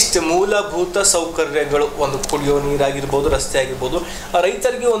ಅಟ್ಲೀಸ್ಟ್ ಮೂಲಭೂತ ಸೌಕರ್ಯಗಳು, ಒಂದು ಕುಡಿಯೋ ನೀರಾಗಿರ್ಬೋದು, ರಸ್ತೆ ಆಗಿರ್ಬೋದು,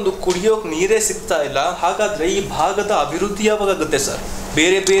 ರೈತರಿಗೆ ಒಂದು ಕುಡಿಯೋಕೆ ನೀರೇ ಸಿಗ್ತಾ ಇಲ್ಲ. ಹಾಗಾದ್ರೆ ಈ ಭಾಗದ ಅಭಿವೃದ್ಧಿ ಯಾವಾಗ ಆಗುತ್ತೆ ಸರ್?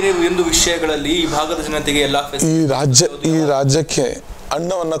 ಬೇರೆ ಒಂದು ವಿಷಯಗಳಲ್ಲಿ ಈ ಭಾಗದ ಜನತೆಗೆ ಎಲ್ಲ ಈ ರಾಜ್ಯಕ್ಕೆ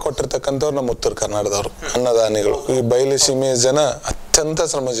ಅನ್ನವನ್ನ ಕೊಟ್ಟಿರ್ತಕ್ಕಂಥವ್ರು ನಮ್ಮ ಉತ್ತರ ಕರ್ನಾಟಕದವರು, ಅನ್ನದಾನಿಗಳು. ಈ ಬಯಲು ಸೀಮೆಯ ಜನ ಅತ್ಯಂತ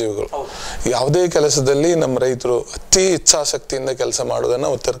ಶ್ರಮಜೀವಿಗಳು. ಯಾವುದೇ ಕೆಲಸದಲ್ಲಿ ನಮ್ಮ ರೈತರು ಅತಿ ಇಚ್ಛಾಶಕ್ತಿಯಿಂದ ಕೆಲಸ ಮಾಡೋದನ್ನ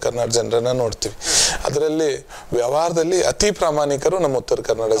ಉತ್ತರ ಕರ್ನಾಟಕ ಜನರನ್ನ ನೋಡ್ತೀವಿ. ಅದರಲ್ಲಿ ವ್ಯವಹಾರದಲ್ಲಿ ಅತಿ ಪ್ರಾಮಾಣಿಕರು ನಮ್ಮ ಉತ್ತರ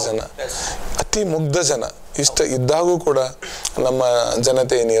ಕರ್ನಾಟಕ ಜನ, ಅತಿ ಮುಗ್ಧ ಜನ. ಇಷ್ಟ ಇದ್ದಾಗೂ ಕೂಡ ನಮ್ಮ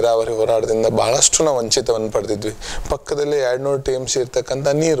ಜನತೆ ನೀರಾವರಿ ಹೋರಾಟದಿಂದ ಬಹಳಷ್ಟು ನಾವು ವಂಚಿತವನ್ನು ಪಡೆದಿದ್ವಿ. ಪಕ್ಕದಲ್ಲಿ 200 TMC ಇರ್ತಕ್ಕಂಥ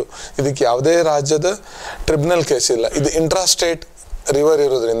ನೀರು, ಇದಕ್ಕೆ ಯಾವುದೇ ರಾಜ್ಯದ ಟ್ರಿಬ್ಯುನಲ್ ಕೇಸ್ ಇಲ್ಲ. ಇದು ಇಂಟ್ರಾಸ್ಟೇಟ್ ರಿವರ್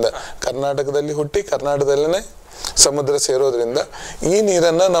ಇರೋದ್ರಿಂದ, ಕರ್ನಾಟಕದಲ್ಲಿ ಹುಟ್ಟಿ ಕರ್ನಾಟಕದಲ್ಲೇ ಸಮುದ್ರ ಸೇರೋದ್ರಿಂದ ಈ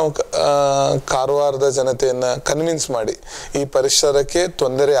ನೀರನ್ನ ನಾವು ಕಾರವಾರದ ಜನತೆಯನ್ನ ಕನ್ವಿನ್ಸ್ ಮಾಡಿ ಈ ಪರಿಸರಕ್ಕೆ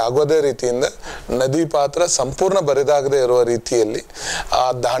ತೊಂದರೆ ಆಗೋದೇ ರೀತಿಯಿಂದ ನದಿ ಪಾತ್ರ ಸಂಪೂರ್ಣ ಬರಿದಾಗದೆ ಇರುವ ರೀತಿಯಲ್ಲಿ ಆ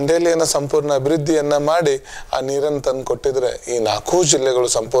ದಾಂಡೇಲಿಯನ್ನ ಸಂಪೂರ್ಣ ಅಭಿವೃದ್ಧಿಯನ್ನ ಮಾಡಿ ಆ ನೀರನ್ನು ತಂದು ಕೊಟ್ಟಿದ್ರೆ ಈ 4 ಜಿಲ್ಲೆಗಳು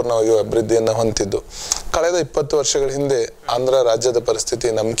ಸಂಪೂರ್ಣವಾಗಿ ಅಭಿವೃದ್ಧಿಯನ್ನ ಹೊಂದಿದ್ದು. ಕಳೆದ 20 ವರ್ಷಗಳ ಹಿಂದೆ ಆಂಧ್ರ ರಾಜ್ಯದ ಪರಿಸ್ಥಿತಿ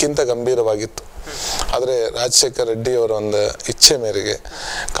ನಮ್ಗಿಂತ ಗಂಭೀರವಾಗಿತ್ತು. ಆದರೆ ರಾಜಶೇಖರ್ ರೆಡ್ಡಿ ಅವರ ಒಂದು ಇಚ್ಛೆ ಮೇರೆಗೆ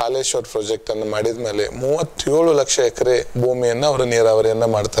ಕಾಲೇಶ್ವರ್ ಪ್ರಾಜೆಕ್ಟ್ ಅನ್ನು ಮಾಡಿದ ಮೇಲೆ 37 ಲಕ್ಷ ಎಕರೆ ಭೂಮಿಯನ್ನ ಅವರು ನೀರಾವರಿಯನ್ನ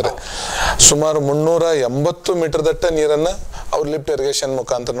ಮಾಡ್ತಾರೆ. ಸುಮಾರು 380 ಮೀಟರ್ ದಟ್ಟ ನೀರನ್ನ ಅವ್ರು ಲಿಫ್ಟ್ ಇರಿಗೇಷನ್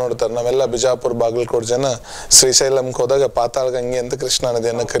ಮುಖಾಂತರ ನೋಡ್ತಾರೆ. ನಾವೆಲ್ಲ ಬಿಜಾಪುರ, ಬಾಗಲಕೋಟೆ ಜನ ಶ್ರೀಶೈಲಂಗೆ ಹೋದಾಗ ಪಾತಾಳ ಗಂಗೆ ಅಂತ ಕೃಷ್ಣಾ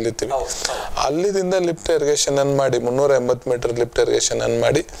ನದಿಯನ್ನ ಕಲಿತೀವಿ. ಅಲ್ಲಿದಿಂದ ಲಿಫ್ಟ್ ಇರಿಗೇಷನ್ ಅನ್ನು ಮಾಡಿ 380 ಮೀಟರ್ ಲಿಫ್ಟ್ ಇರಿಗೇಷನ್ ಅನ್ನು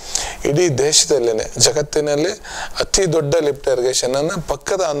ಮಾಡಿ ಇಡೀ ದೇಶದಲ್ಲೇನೆ ಜಗತ್ತಿನಲ್ಲಿ ಅತಿ ದೊಡ್ಡ ಲಿಫ್ಟ್ ಇರಿಗೇಷನ್ ಅನ್ನ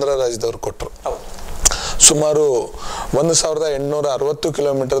ಪಕ್ಕದ ಆಂಧ್ರ ರಾಜ್ಯದವ್ರು ಕೊಟ್ಟರು. ಸುಮಾರು 1860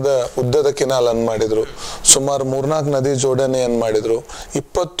 ಕಿಲೋಮೀಟರ್ದ ಉದ್ದದ ಕೆನಾಲ್ ಅನ್ನು ಮಾಡಿದ್ರು. ಸುಮಾರು 3-4 ನದಿ ಜೋಡಣೆಯನ್ನು ಮಾಡಿದ್ರು.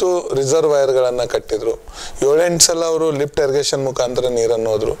 20 ರಿಸರ್ವಾಯರ್ಗಳನ್ನ ಕಟ್ಟಿದ್ರು. 7-8 ಸಲ ಅವರು ಲಿಫ್ಟ್ ಇರಿಗೇಷನ್ ಮುಖಾಂತರ ನೀರನ್ನು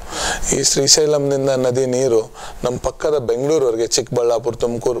ಹೋದ್ರು. ಈ ಶ್ರೀಶೈಲಂನಿಂದ ನದಿ ನೀರು ನಮ್ಮ ಪಕ್ಕದ ಬೆಂಗಳೂರವರೆಗೆ, ಚಿಕ್ಕಬಳ್ಳಾಪುರ,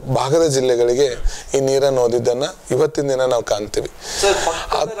 ತುಮಕೂರು ಭಾಗದ ಜಿಲ್ಲೆಗಳಿಗೆ ಈ ನೀರನ್ನು ಓದಿದ್ದನ್ನ ಇವತ್ತಿನ ದಿನ ನಾವು ಕಾಣ್ತೀವಿ.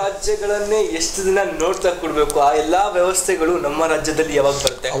 ರಾಜ್ಯಗಳನ್ನೇ ಎಷ್ಟು ದಿನ ನೋಡ್ತಾ ಕೊಡ್ಬೇಕು? ಆ ಎಲ್ಲಾ ವ್ಯವಸ್ಥೆಗಳು ನಮ್ಮ ರಾಜ್ಯದಲ್ಲಿ ಯಾವಾಗ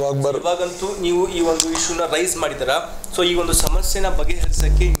ಬರುತ್ತೆ? ಇವಾಗಂತೂ ನೀವು ಈ ಒಂದು ಇಶ್ಯೂನ ರೈಸ್ ಮಾಡಿದಾರ. ಸೊ ಈ ಒಂದು ಸಮಸ್ಯೆನ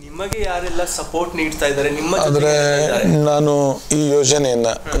ಬಗೆಹರಿಸಕ್ಕೆ ನಿಮಗೆ ಯಾರೆಲ್ಲ ಸಪೋರ್ಟ್ ನೀಡ್ತಾ ಇದ್ದಾರೆ ನಿಮ್ಮ ಆದರೆ ನಾನು ಈ ಯೋಜನೆಯನ್ನ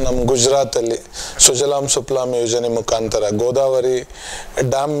ನಮ್ಮ ಗುಜರಾತ್ ಅಲ್ಲಿ ಸುಜಲಾಂ ಸುಫಲಾಂ ಯೋಜನೆ ಮುಖಾಂತರ ಗೋದಾವರಿ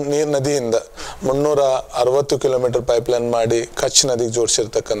ಡ್ಯಾಮ್ ನದಿಯಿಂದ 360 ಕಿಲೋಮೀಟರ್ ಪೈಪ್ಲೈನ್ ಮಾಡಿ ಕಚ್ ನದಿಗೆ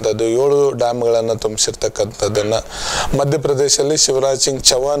ಜೋಡಿಸಿರ್ತಕ್ಕಂಥದ್ದು 7 ಡ್ಯಾಮ್ಗಳನ್ನು ತುಂಬಿಸಿರ್ತಕ್ಕಂಥದ್ದನ್ನ ಮಧ್ಯಪ್ರದೇಶದಲ್ಲಿ ಶಿವರಾಜ್ ಸಿಂಗ್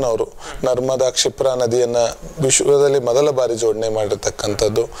ಚೌಹಾಣ್ ಅವರು ನರ್ಮದಾ ಕ್ಷಿಪ್ರಾ ನದಿಯನ್ನ ವಿಶ್ವದಲ್ಲಿ ಮೊದಲ ಬಾರಿ ಜೋಡಣೆ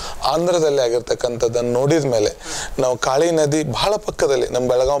ಮಾಡಿರ್ತಕ್ಕಂಥದ್ದು ಆಂಧ್ರದಲ್ಲಿ ಆಗಿರ್ತಕ್ಕಂಥದ್ದನ್ನು ನೋಡಿದ ಮೇಲೆ ನಾವು ಕಾಳಿ ನದಿ ಬಹಳ ಪಕ್ಕದಲ್ಲಿ ನಮ್ಮ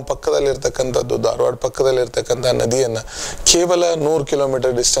ಬೆಳಗಾವಿ ಪಕ್ಕದಲ್ಲಿ ಇರ್ತಕ್ಕಂಥದ್ದು ಧಾರವಾಡ ಪಕ್ಕದಲ್ಲಿ ಇರ್ತಕ್ಕಂಥ ನದಿಯನ್ನ ಕೇವಲ 100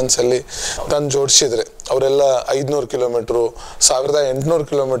 ಕಿಲೋಮೀಟರ್ ಡಿಸ್ಟೆನ್ಸ್ ಅಲ್ಲಿ ತಂದು ಜೋಡಿಸಿದ್ರೆ ಅವರೆಲ್ಲ 500 ಕಿಲೋಮೀಟರ್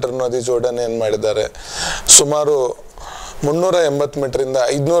 1800 ಕಿಲೋಮೀಟರ್ ನದಿ ಜೋಡಣೆಯನ್ನು ಮಾಡಿದ್ದಾರೆ. ಸುಮಾರು 380 ಮೀಟರಿಂದ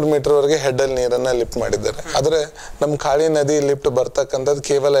 500 ಮೀಟರ್ ವರೆಗೆ ಹೆಡ್ ಅಲ್ಲಿ ನೀರನ್ನ ಲಿಫ್ಟ್ ಮಾಡಿದ್ದಾರೆ. ಆದ್ರೆ ನಮ್ಮ ಕಾಳಿ ನದಿ ಲಿಫ್ಟ್ ಬರ್ತಕ್ಕಂಥದ್ದು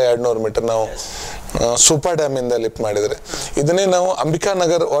ಕೇವಲ 200 ಮೀಟರ್ ನಾವು ಸೂಪರ್ ಡ್ಯಾಮ್ ಇಂದ ಲಿಫ್ಟ್ ಮಾಡಿದ್ರೆ, ಇದನ್ನೇ ನಾವು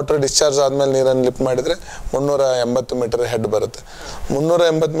ಅಂಬಿಕಾನಗರ್ ವಾಟರ್ ಡಿಸ್ಚಾರ್ಜ್ ಆದ್ಮೇಲೆ ನೀರನ್ನು ಲಿಫ್ಟ್ ಮಾಡಿದ್ರೆ 380 ಮೀಟರ್ ಹೆಡ್ ಬರುತ್ತೆ.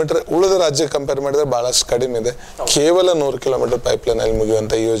 380 ಮೀಟರ್ ಉಳಿದ ರಾಜ್ಯ ಕಂಪೇರ್ ಮಾಡಿದ್ರೆ ಬಹಳಷ್ಟು ಕಡಿಮೆ ಇದೆ. ಕೇವಲ 100 ಕಿಲೋಮೀಟರ್ ಪೈಪ್ಲೈನ್ ಅಲ್ಲಿ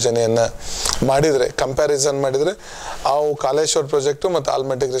ಮುಗಿಯುವಂತ ಯೋಜನೆಯನ್ನ ಮಾಡಿದ್ರೆ, ಕಂಪ್ಯಾರಿಸನ್ ಮಾಡಿದ್ರೆ ಆ ಕಾಲೇಶ್ವರ್ ಪ್ರಾಜೆಕ್ಟ್ ಮತ್ತು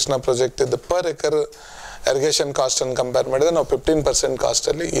ಆಲ್ಮಟ್ಟಿ ಕೃಷ್ಣ ಪ್ರಾಜೆಕ್ಟ್ ಇದ್ದ ಪರ್ ಎಕರ್ ಇರಿಗೇಷನ್ ಕಾಸ್ಟ್ ಅನ್ನು ಕಂಪೇರ್ ಮಾಡಿದ್ರೆ ನಾವು 15% ಕಾಸ್ಟ್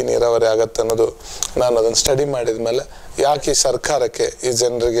ಅಲ್ಲಿ ಈ ನೀರಾವರಿ ಆಗತ್ತೆ ಅನ್ನೋದು ನಾನು ಅದನ್ನ ಸ್ಟಡಿ ಮಾಡಿದ ಮೇಲೆ ಯಾಕೆ ಈ ಸರ್ಕಾರಕ್ಕೆ ಈ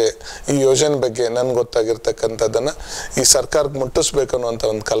ಜನರಿಗೆ ಈ ಯೋಜನೆ ಬಗ್ಗೆ ನನ್ಗೆ ಗೊತ್ತಾಗಿರ್ತಕ್ಕಂಥದ್ದನ್ನ ಈ ಸರ್ಕಾರಕ್ಕೆ ಮುಟ್ಟಿಸ್ಬೇಕು ಅನ್ನುವಂಥ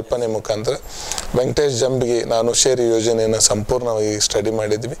ಒಂದು ಕಲ್ಪನೆ ಮುಖಾಂತರ ವೆಂಕಟೇಶ್ ಜಂಬಿಗಿ ನಾನು ಸೇರಿ ಯೋಜನೆಯನ್ನು ಸಂಪೂರ್ಣವಾಗಿ ಸ್ಟಡಿ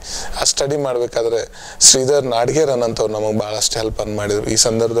ಮಾಡಿದ್ವಿ. ಆ ಸ್ಟಡಿ ಮಾಡಬೇಕಾದ್ರೆ ಶ್ರೀಧರ್ ನಾಡ್ಗೇರ್ ಅನ್ನೋಂಥವ್ರು ನಮಗೆ ಭಾಳಷ್ಟು ಹೆಲ್ಪ್ ಅನ್ನು ಮಾಡಿದ್ರು. ಈ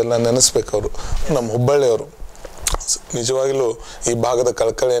ಸಂದರ್ಭದಲ್ಲಿ ನಾನು ನೆನೆಸ್ಬೇಕು, ಅವರು ನಮ್ಮ ಹುಬ್ಬಳ್ಳಿಯವರು ನಿಜವಾಗ್ಲೂ ಈ ಭಾಗದ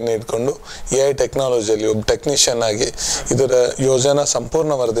ಕಳಕಳಿಯನ್ನು ಇಟ್ಕೊಂಡು AI ಟೆಕ್ನಾಲಜಿಯಲ್ಲಿ ಒಬ್ಬ ಟೆಕ್ನಿಷಿಯನ್ ಆಗಿ ಇದರ ಯೋಜನಾ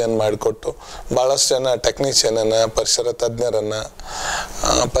ಸಂಪೂರ್ಣ ವರದಿಯನ್ನು ಮಾಡಿಕೊಟ್ಟು ಭಾಳಷ್ಟು ಜನ ಟೆಕ್ನಿಷಿಯನನ್ನು, ಪರಿಸರ ತಜ್ಞರನ್ನು,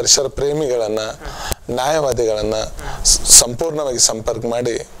 ಪರಿಸರ ಪ್ರೇಮಿಗಳನ್ನು, ನ್ಯಾಯವಾದಿಗಳನ್ನು ಸಂಪೂರ್ಣವಾಗಿ ಸಂಪರ್ಕ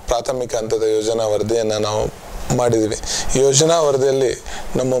ಮಾಡಿ ಪ್ರಾಥಮಿಕ ಹಂತದ ಯೋಜನಾ ವರದಿಯನ್ನು ನಾವು ಮಾಡಿದ್ವಿ. ಯೋಜನಾ ವರದಿಯಲ್ಲಿ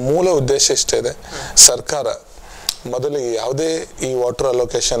ನಮ್ಮ ಮೂಲ ಉದ್ದೇಶ ಇಷ್ಟೇ ಇದೆ, ಸರ್ಕಾರ ಮೊದಲಿಗೆ ಯಾವುದೇ ಈ ವಾಟರ್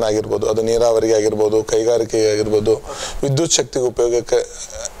ಅಲೋಕೇಶನ್ ಆಗಿರ್ಬೋದು, ಅದು ನೀರಾವರಿಗೆ ಆಗಿರ್ಬೋದು, ಕೈಗಾರಿಕೆಗೆ ಆಗಿರ್ಬೋದು, ವಿದ್ಯುತ್ ಶಕ್ತಿಗೆ ಉಪಯೋಗಕ್ಕೆ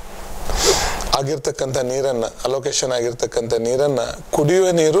ಆಗಿರ್ತಕ್ಕಂಥ ನೀರನ್ನ, ಅಲೋಕೇಶನ್ ಆಗಿರ್ತಕ್ಕಂಥ ನೀರನ್ನ ಕುಡಿಯುವ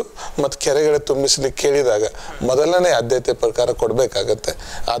ನೀರು ಮತ್ತು ಕೆರೆಗಳ ತುಂಬಿಸಲಿಕ್ಕೆ ಕೇಳಿದಾಗ ಮೊದಲನೇ ಆದ್ಯತೆ ಪ್ರಕಾರ ಕೊಡಬೇಕಾಗತ್ತೆ.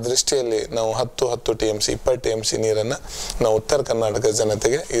 ಆ ದೃಷ್ಟಿಯಲ್ಲಿ ನಾವು 10 TMC 20 TMC ನೀರನ್ನು ನಾವು ಉತ್ತರ ಕರ್ನಾಟಕ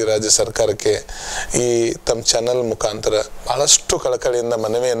ಜನತೆಗೆ, ಈ ರಾಜ್ಯ ಸರ್ಕಾರಕ್ಕೆ ಈ ತಮ್ಮ ಚಾನಲ್ ಮುಖಾಂತರ ಬಹಳಷ್ಟು ಕಳಕಳಿಯಿಂದ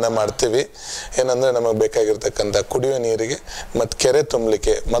ಮನವಿಯನ್ನ ಮಾಡ್ತೀವಿ. ಏನಂದ್ರೆ ನಮಗೆ ಬೇಕಾಗಿರ್ತಕ್ಕಂಥ ಕುಡಿಯುವ ನೀರಿಗೆ ಮತ್ತು ಕೆರೆ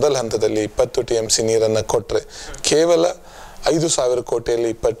ತುಂಬಲಿಕ್ಕೆ ಮೊದಲ ಹಂತದಲ್ಲಿ 20 TMC ನೀರನ್ನು ಕೊಟ್ಟರೆ ಕೇವಲ 5,000 ಕೋಟಿಯಲ್ಲಿ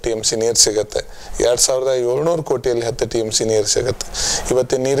 20 TMC ನೀರು ಸಿಗತ್ತೆ. 2,700 ಕೋಟಿಯಲ್ಲಿ 10 TMC ನೀರು ಸಿಗತ್ತೆ.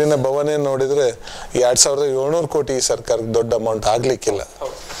 ಇವತ್ತಿನ ನೀರಿನ ಬವಣೆ ನೋಡಿದ್ರೆ 2,700 ಕೋಟಿ ಈ ಸರ್ಕಾರಕ್ಕೆ ದೊಡ್ಡ ಅಮೌಂಟ್ ಆಗ್ಲಿಕ್ಕಿಲ್ಲ.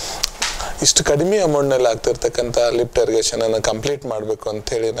 ಇಷ್ಟು ಕಡಿಮೆ ಅಮೌಂಟ್ನಲ್ಲಿ ಆಗ್ತಿರ್ತಕ್ಕಂಥ ಲಿಫ್ಟ್ ಇರಿಗೇಷನ್ ಅನ್ನು ಕಂಪ್ಲೀಟ್ ಮಾಡಬೇಕು ಅಂತ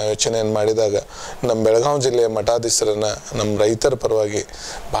ಹೇಳಿ ನಾವು ಯೋಚನೆಯನ್ನು ಮಾಡಿದಾಗ ನಮ್ಮ ಬೆಳಗಾವಿ ಜಿಲ್ಲೆಯ ಮಠಾಧೀಶರನ್ನ ನಮ್ಮ ರೈತರ ಪರವಾಗಿ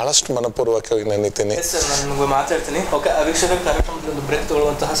ಬಹಳಷ್ಟು ಮನಪೂರ್ವಕವಾಗಿ ನಾನು ನಿಂತೀನಿ. ನಾನು ಮಾತಾಡ್ತೀನಿ. ಓಕೆ, ವೀಕ್ಷಕರ ಕಾರ್ಯಕ್ರಮದಲ್ಲಿ ಒಂದು ಬ್ರೇಕ್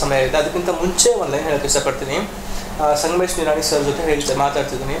ತಗೊಳ್ಳುವಂತಹ ಸಮಯ ಇದೆ. ಅದಕ್ಕಿಂತ ಮುಂಚೆ ಒಂದು ಲೈನ್ ಹೇಳಕ್ಕೆ ಇಷ್ಟಪಡ್ತೀನಿ. ಸಂಗಮೇಶ್ ನಿರಾಣಿ ಸರ್ ಜೊತೆ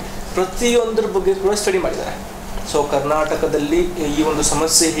ಮಾತಾಡ್ತಿದ್ದೀನಿ. ಪ್ರತಿಯೊಂದರ ಬಗ್ಗೆ ಕೂಡ ಸ್ಟಡಿ ಮಾಡಿದ್ದಾರೆ. ಸೊ ಕರ್ನಾಟಕದಲ್ಲಿ ಈ ಒಂದು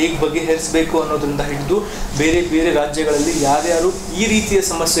ಸಮಸ್ಯೆ ಹೇಗೆ ಬಗೆಹರಿಸಬೇಕು ಅನ್ನೋದ್ರಿಂದ ಹಿಡಿದು ಬೇರೆ ಬೇರೆ ರಾಜ್ಯಗಳಲ್ಲಿ ಯಾರ್ಯಾರು ಈ ರೀತಿಯ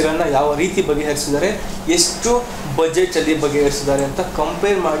ಸಮಸ್ಯೆಗಳನ್ನ ಯಾವ ರೀತಿ ಬಗೆಹರಿಸಿದ್ದಾರೆ, ಎಷ್ಟು ಬಜೆಟಲ್ಲಿ ಬಗೆಹರಿಸಿದ್ದಾರೆ ಅಂತ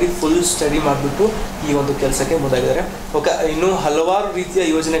ಕಂಪೇರ್ ಮಾಡಿ ಫುಲ್ ಸ್ಟಡಿ ಮಾಡಿಬಿಟ್ಟು ಈ ಒಂದು ಕೆಲಸಕ್ಕೆ ಮುಂದಾಗಿದ್ದಾರೆ. ಓಕೆ, ಇನ್ನೂ ಹಲವಾರು ರೀತಿಯ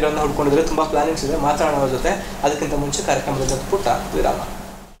ಯೋಜನೆಗಳನ್ನ ಹುಡ್ಕೊಂಡಿದ್ದಾರೆ, ತುಂಬ ಪ್ಲಾನಿಂಗ್ಸ್ ಇದೆ, ಮಾತಾಡೋಣ ಅವ್ರ ಜೊತೆ. ಅದಕ್ಕಿಂತ ಮುಂಚೆ ಕಾರ್ಯಕ್ರಮದ ಪುಟ್ಟ ವಿರಾಮ.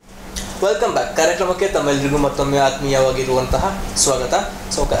 Welcome back. ಕಾರ್ಯಕ್ರಮಕ್ಕೆ ತಮ್ಮೆಲ್ಲರಿಗೂ ಮತ್ತೊಮ್ಮೆ ಆತ್ಮೀಯವಾಗಿರುವಂತಹ ಸ್ವಾಗತ.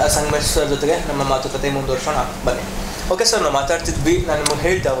 ಸೊ ಸಂಗಮೇಶ್ ಸರ್ ಜೊತೆಗೆ ನಮ್ಮ ಮಾತುಕತೆ ಮುಂದುವರ್ಸೋಣ, ಬನ್ನಿ. ಓಕೆ ಸರ್, ನಾವು ಮಾತಾಡ್ತಿದ್ವಿ. ನಾನು ನಿಮಗೆ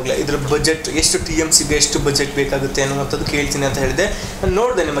ಹೇಳ್ದೆ ಆವಾಗಲೇ ಇದ್ರ ಬಜೆಟ್ ಎಷ್ಟು TMCಗೆ ಎಷ್ಟು ಬಜೆಟ್ ಬೇಕಾಗುತ್ತೆ ಅನ್ನುವಂಥದ್ದು ಕೇಳ್ತೀನಿ ಅಂತ ಹೇಳಿದೆ. ನಾನು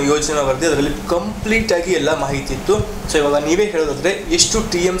ನೋಡಿದೆ ನಿಮ್ಮ ಯೋಜನಾ ವರದಿ, ಅದರಲ್ಲಿ ಕಂಪ್ಲೀಟಾಗಿ ಎಲ್ಲ ಮಾಹಿತಿ ಇತ್ತು. ಸೊ ಇವಾಗ ನೀವೇ ಹೇಳೋದಾದರೆ ಎಷ್ಟು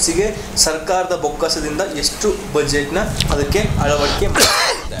TMCಗೆ ಸರ್ಕಾರದ ಬೊಕ್ಕಸದಿಂದ ಎಷ್ಟು ಬಜೆಟ್ನ ಅದಕ್ಕೆ ಅಳವಡಿಕೆ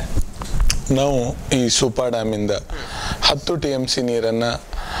ಮಾಡಿದೆ? ನಾವು ಈ ಸೂಪರ್ ಡ್ಯಾಮಿಂದ 10 TMC ನೀರನ್ನು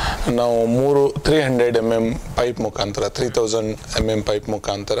ನಾವು 300 mm ಪೈಪ್ ಮುಖಾಂತರ 3000 mm ಪೈಪ್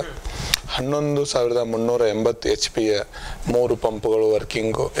ಮುಖಾಂತರ 11,380 HP-ಯ 3 ಪಂಪ್ಗಳು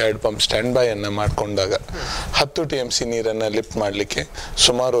ವರ್ಕಿಂಗು, 2 ಪಂಪ್ ಸ್ಟ್ಯಾಂಡ್ ಬೈಯನ್ನು ಮಾಡಿಕೊಂಡಾಗ 10 TMC ನೀರನ್ನು ಲಿಫ್ಟ್ ಮಾಡಲಿಕ್ಕೆ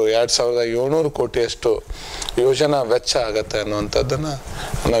ಸುಮಾರು 2,700 ಕೋಟಿಯಷ್ಟು ಯೋಜನಾ ವೆಚ್ಚ ಆಗತ್ತೆ ಅನ್ನುವಂಥದ್ದನ್ನು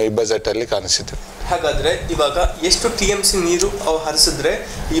ನಾವು ಈ ಬಜೆಟಲ್ಲಿ ಕಾಣಿಸಿದ್ದೀವಿ. ಹಾಗಾದರೆ ಇವಾಗ ಎಷ್ಟು TMC ನೀರು ಹರಿಸಿದ್ರೆ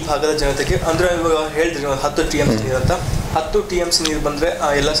ಈ ಭಾಗದ ಜನತೆಗೆ, ಅಂದರೆ ಇವಾಗ ಹೇಳಿದ್ರಿ 10 TMC ನೀರು ಅಂತ, 10 TMC ನೀರು ಬಂದ್ರೆ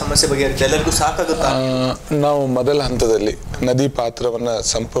ಎಲ್ಲ ಸಮಸ್ಯೆ ಬಗೆಹರಿಯುತ್ತೆ, ಎಲ್ಲರಿಗೂ ಸಾಕಾಗುತ್ತಾ? ನಾವು ಮೊದಲ ಹಂತದಲ್ಲಿ ನದಿ ಪಾತ್ರವನ್ನ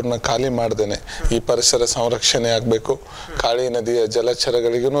ಸಂಪೂರ್ಣ ಖಾಲಿ ಮಾಡ್ದೇನೆ ಈ ಪರಿಸರ ಸಂರಕ್ಷಣೆ ಆಗಬೇಕು, ಕಾಳಿ ನದಿಯ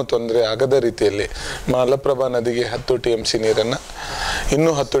ಜಲಚರಗಳಿಗೂ ತೊಂದರೆ ಆಗದ ರೀತಿಯಲ್ಲಿ ಮಲಪ್ರಭಾ ನದಿಗೆ 10 TMC ನೀರನ್ನ,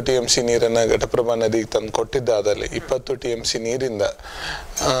 ಇನ್ನೂ 10 TMC ನೀರನ್ನ ಘಟಪ್ರಭಾ ನದಿಗೆ ತಂದು ಕೊಟ್ಟಿದ್ದಾದಲ್ಲಿ 20 TMC ನೀರಿಂದ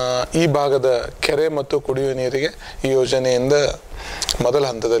ಈ ಭಾಗದ ಕೆರೆ ಮತ್ತು ಕುಡಿಯುವ ನೀರಿಗೆ ಈ ಯೋಜನೆಯಿಂದ ಮೊದಲ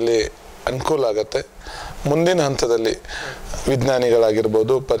ಹಂತದಲ್ಲಿ ಅನುಕೂಲ ಆಗತ್ತೆ. ಮುಂದಿನ ಹಂತದಲ್ಲಿ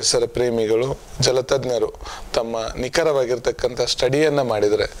ವಿಜ್ಞಾನಿಗಳಾಗಿರ್ಬೋದು, ಪರಿಸರ ಪ್ರೇಮಿಗಳು, ಜಲತಜ್ಞರು ತಮ್ಮ ನಿಖರವಾಗಿರ್ತಕ್ಕಂಥ ಸ್ಟಡಿಯನ್ನ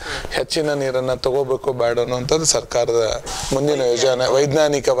ಮಾಡಿದರೆ ಹೆಚ್ಚಿನ ನೀರನ್ನು ತಗೋಬೇಕು ಬೇಡ ಅನ್ನುವಂಥದ್ದು ಸರ್ಕಾರದ ಮುಂದಿನ ಯೋಜನೆ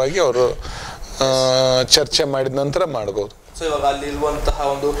ವೈಜ್ಞಾನಿಕವಾಗಿ ಅವರು ಚರ್ಚೆ ಮಾಡಿದ ನಂತರ ಮಾಡ್ಬೋದು. ಸೊ ಇವಾಗ ಅಲ್ಲಿರುವಂತಹ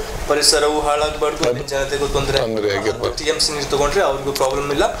ಒಂದು ಪರಿಸರವು ಹಾಳಾಗಬಾರ್ದು, ಜನತೆಗೂ ತೊಂದರೆ ಆಗಿರ್ಬೋದು. TMC ನೀರು ತಗೊಂಡ್ರೆ ಅವ್ರಿಗೂ ಪ್ರಾಬ್ಲಮ್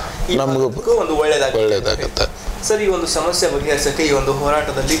ಇಲ್ಲ, ನಮಗೂ ಒಂದು ಒಳ್ಳೇದಾಗುತ್ತೆ. ಸರ್, ಈ ಒಂದು ಸಮಸ್ಯೆ ಬಗೆಹರಿಸಕ್ಕೆ ಈ ಒಂದು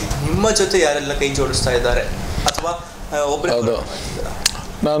ಹೋರಾಟದಲ್ಲಿ ನಿಮ್ಮ ಜೊತೆ ಯಾರೆಲ್ಲ ಕೈ ಜೋಡಿಸ್ತಾ ಇದ್ದಾರೆ ಅಥವಾ ಒಬ್ಬರೇ?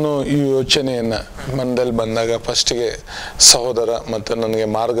 ನಾನು ಈ ಯೋಚನೆಯನ್ನು ಮನದಲ್ಲಿ ಬಂದಾಗ ಫಸ್ಟಿಗೆ ಸಹೋದರ ಮತ್ತು ನನಗೆ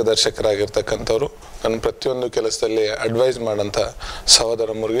ಮಾರ್ಗದರ್ಶಕರಾಗಿರ್ತಕ್ಕಂಥವ್ರು, ನನ್ನ ಪ್ರತಿಯೊಂದು ಕೆಲಸದಲ್ಲಿ ಅಡ್ವೈಸ್ ಮಾಡೋಂಥ ಸಹೋದರ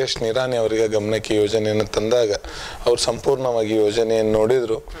ಮುರುಗೇಶ್ ನಿರಾನಿ ಅವರಿಗೆ ಗಮನಕ್ಕೆ ಯೋಜನೆಯನ್ನು ತಂದಾಗ ಅವ್ರು ಸಂಪೂರ್ಣವಾಗಿ ಯೋಜನೆಯನ್ನು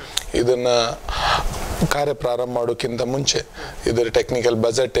ನೋಡಿದರು. ಇದನ್ನು ಕಾರ್ಯ ಪ್ರಾರಂಭ ಮಾಡೋಕ್ಕಿಂತ ಮುಂಚೆ ಇದರ ಟೆಕ್ನಿಕಲ್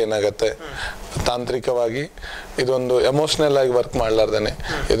ಬಜೆಟ್ ಏನಾಗುತ್ತೆ, ತಾಂತ್ರಿಕವಾಗಿ ಇದೊಂದು ಎಮೋಷ್ನಲ್ ಆಗಿ ವರ್ಕ್ ಮಾಡ್ಲಾರ್ದೇನೆ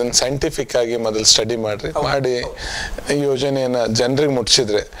ಇದನ್ನು ಸೈಂಟಿಫಿಕ್ ಆಗಿ ಮೊದಲು ಸ್ಟಡಿ ಮಾಡಿ ಈ ಯೋಜನೆಯನ್ನು ಜನರಿಗೆ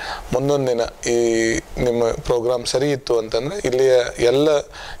ಮುಟ್ಟಿಸಿದ್ರೆ ಮುಂದೊಂದು ದಿನ ಈ ನಿಮ್ಮ ಪ್ರೋಗ್ರಾಮ್ ಸರಿ ಇತ್ತು ಅಂತಂದರೆ ಇಲ್ಲಿಯ ಎಲ್ಲ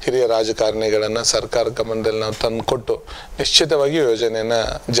ಹಿರಿಯ ರಾಜಕಾರಣಿಗಳನ್ನು ಸರ್ಕಾರ ಗಮನದಲ್ಲಿ ನಾವು ತಂದು ಕೊಟ್ಟು ನಿಶ್ಚಿತವಾಗಿ ಯೋಜನೆಯನ್ನು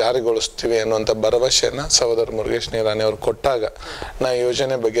ಜಾರಿಗೊಳಿಸ್ತೀವಿ ಅನ್ನುವಂಥ ಭರವಸೆಯನ್ನು ಸಹೋದರ ಮುರುಗೇಶ್ ನಿರಾನಿ ಅವರು ಕೊಟ್ಟಾಗ ನಾ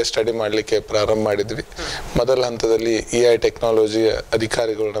ಯೋಜನೆ ಬಗ್ಗೆ ಸ್ಟಡಿ ಮಾಡಲಿಕ್ಕೆ ಪ್ರಾರಂಭ ಮಾಡಿದ್ವಿ. ಮೊದಲ ಹಂತದಲ್ಲಿ EI ಟೆಕ್ನಾಲಜಿಯ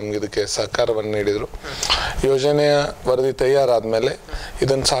ಅಧಿಕಾರಿಗಳು ನಮ್ಗೆ ಇದಕ್ಕೆ ಸಹಕಾರವನ್ನು ನೀಡಿದರು. ಯೋಜನೆಯ ವರದಿ ತಯಾರಾದ್ಮೇಲೆ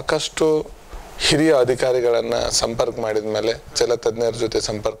ಇದನ್ನು ಸಾಕಷ್ಟು ಹಿರಿಯ ಅಧಿಕಾರಿಗಳನ್ನು ಸಂಪರ್ಕ ಮಾಡಿದ ಮೇಲೆ, ಜಲತಜ್ಞರ ಜೊತೆ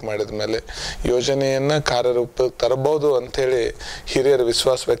ಸಂಪರ್ಕ ಮಾಡಿದ ಮೇಲೆ ಯೋಜನೆಯನ್ನು ಕಾರ್ಯರೂಪಕ್ಕೆ ತರಬಹುದು ಅಂಥೇಳಿ ಹಿರಿಯರ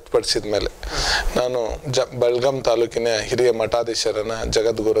ವಿಶ್ವಾಸ ವ್ಯಕ್ತಪಡಿಸಿದ ಮೇಲೆ ನಾನು ಬೆಳಗಾಂ ತಾಲೂಕಿನ ಹಿರಿಯ ಮಠಾಧೀಶರನ್ನು,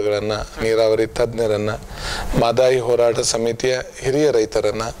 ಜಗದ್ಗುರುಗಳನ್ನು, ನೀರಾವರಿ ತಜ್ಞರನ್ನು, ಮಾದಾಯಿ ಹೋರಾಟ ಸಮಿತಿಯ ಹಿರಿಯ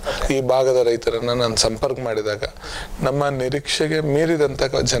ರೈತರನ್ನು, ಈ ಭಾಗದ ರೈತರನ್ನು ನಾನು ಸಂಪರ್ಕ ಮಾಡಿದಾಗ ನಮ್ಮ ನಿರೀಕ್ಷೆಗೆ ಮೀರಿದಂಥ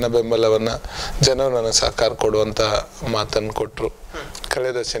ಜನ ಬೆಂಬಲವನ್ನು ಜನರು ನನಗೆ ಸಹಕಾರ ಕೊಡುವಂಥ ಮಾತನ್ನು ಕೊಟ್ಟರು.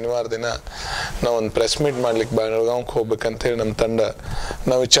 ಕಳೆದ ಶನಿವಾರ ದಿನ ನಾವೊಂದು ಪ್ರೆಸ್ ಮೀಟ್ ಮಾಡ್ಲಿಕ್ಕೆ ಬೆಳಗಾವಿಗೆ ಹೋಗ್ಬೇಕಂತೇಳಿ ನಮ್ಮ ತಂಡ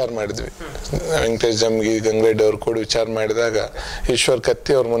ನಾವು ವಿಚಾರ ಮಾಡಿದ್ವಿ. ವೆಂಕಟೇಶ್ ಜಮ್ಗಿ, ಗಂಗರೆಡ್ಡಿ ಅವ್ರು ಕೂಡ ವಿಚಾರ ಮಾಡಿದಾಗ ಈಶ್ವರ್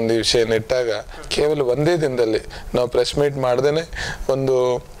ಕತ್ತಿ ಅವ್ರ ಮುಂದೆ ವಿಷಯ ಇಟ್ಟಾಗ ಕೇವಲ ಒಂದೇ ದಿನದಲ್ಲಿ ನಾವು ಪ್ರೆಸ್ ಮೀಟ್ ಮಾಡ್ದೇನೆ ಒಂದು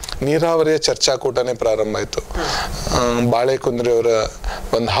ನೀರಾವರಿಯ ಚರ್ಚಾಕೂಟನೇ ಪ್ರಾರಂಭ ಆಯಿತು. ಬಾಳೆಕುಂದ್ರಿ ಅವರ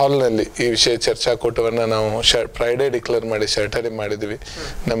ಒಂದು ಹಾಲ್ನಲ್ಲಿ ಈ ವಿಷಯ ಚರ್ಚಾಕೂಟವನ್ನು ನಾವು ಫ್ರೈಡೇ ಡಿಕ್ಲೇರ್ ಮಾಡಿ ಸ್ಯಾಟರ್ಡೇ ಮಾಡಿದ್ವಿ.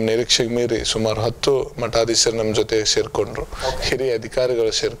 ನಮ್ಮ ನಿರೀಕ್ಷೆಗೆ ಮೀರಿ ಸುಮಾರು 10 ಮಠಾಧೀಶರು ನಮ್ಮ ಜೊತೆ ಸೇರಿಕೊಂಡ್ರು, ಹಿರಿಯ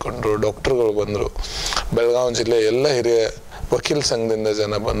ಅಧಿಕಾರಿಗಳು ಸೇರಿಕೊಂಡ್ರು, ಡಾಕ್ಟರ್ಗಳು ಬಂದರು, ಬೆಳಗಾವಿ ಜಿಲ್ಲೆ ಎಲ್ಲ ಹಿರಿಯ ವಕೀಲ ಸಂಘದಿಂದ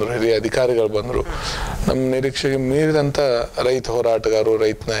ಜನ ಬಂದರು, ಹಿರಿಯ ಅಧಿಕಾರಿಗಳು ಬಂದರು. ನಮ್ಮ ನಿರೀಕ್ಷೆಗೆ ಮೀರಿದಂಥ ರೈತ ಹೋರಾಟಗಾರರು,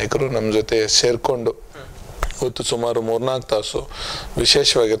 ರೈತ ನಾಯಕರು ನಮ್ಮ ಜೊತೆ ಸೇರಿಕೊಂಡು ಇವತ್ತು ಸುಮಾರು 3-4 ತಾಸು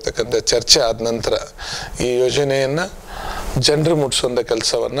ವಿಶೇಷವಾಗಿರ್ತಕ್ಕಂಥ ಚರ್ಚೆ ಆದ ನಂತರ ಈ ಯೋಜನೆಯನ್ನು ಜನರು ಮುಟ್ಟಿಸುವಂಥ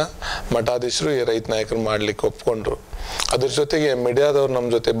ಕೆಲಸವನ್ನು ಮಠಾಧೀಶರು, ಈ ರೈತ ನಾಯಕರು ಮಾಡಲಿಕ್ಕೆ ಒಪ್ಕೊಂಡ್ರು. ಅದ್ರ ಜೊತೆಗೆ ಮೀಡಿಯಾದವ್ರು ನಮ್ಮ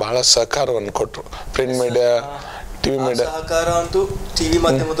ಜೊತೆ ಬಹಳ ಸಹಕಾರವನ್ನು ಕೊಟ್ಟರು. ಪ್ರಿಂಟ್ ಮೀಡಿಯಾ, ಟಿವಿ ಮೀಡಿಯಾ ಸಹಕಾರ ಅಂತೂ ಟಿವಿ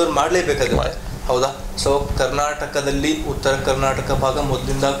ಮಾಧ್ಯಮದವ್ರು ಮಾಡಲೇಬೇಕಾಗುತ್ತೆ, ಹೌದಾ? ಸೊ ಕರ್ನಾಟಕದಲ್ಲಿ ಉತ್ತರ ಕರ್ನಾಟಕ ಭಾಗ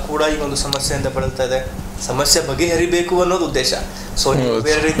ಮೊದಲಿಂದ ಕೂಡ ಈ ಒಂದು ಸಮಸ್ಯೆಯಿಂದ ಬಳಲ್ತಾ ಇದೆ, ಸಮಸ್ಯೆ ಬಗೆಹರಿಬೇಕು ಅನ್ನೋದು ಉದ್ದೇಶ. ಸೊ ನೀವು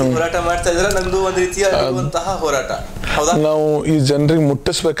ಬೇರೆ ರೀತಿ ಹೋರಾಟ ಮಾಡ್ತಾ ಇದ್ರೆ ನಮ್ದು ಒಂದು ರೀತಿಯಾಗಿರುವಂತಹ ಹೋರಾಟ, ಹೌದಾ? ನಾವು ಈ ಜನರಿಗೆ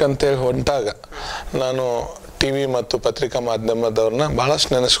ಮುಟ್ಟಿಸ್ಬೇಕಂತೇಳಿ ಹೊಂಟಾಗ ನಾನು ಟಿವಿ ಮತ್ತು ಪತ್ರಿಕಾ ಮಾಧ್ಯಮದವ್ರನ್ನ ಬಹಳಷ್ಟು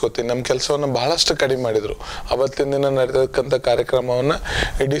ನೆನೆಸ್ಕೋತೀನಿ. ನಮ್ಮ ಕೆಲಸವನ್ನು ಬಹಳಷ್ಟು ಕಡಿಮೆ ಮಾಡಿದರು. ಅವತ್ತಿನ ದಿನ ನಡೆದಕ್ಕಂಥ ಕಾರ್ಯಕ್ರಮವನ್ನು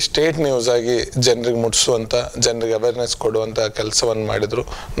ಇಡೀ ಸ್ಟೇಟ್ ನ್ಯೂಸ್ ಆಗಿ ಜನರಿಗೆ ಮುಟ್ಟಿಸುವಂಥ, ಜನರಿಗೆ ಅವೇರ್ನೆಸ್ ಕೊಡುವಂಥ ಕೆಲಸವನ್ನು ಮಾಡಿದರು.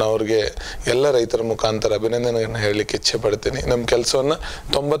 ನಾವು ಅವ್ರಿಗೆ ಎಲ್ಲ ರೈತರ ಮುಖಾಂತರ ಅಭಿನಂದನೆಯನ್ನು ಹೇಳಲಿಕ್ಕೆ ಇಚ್ಛೆ ಪಡ್ತೀನಿ. ನಮ್ಮ ಕೆಲಸವನ್ನು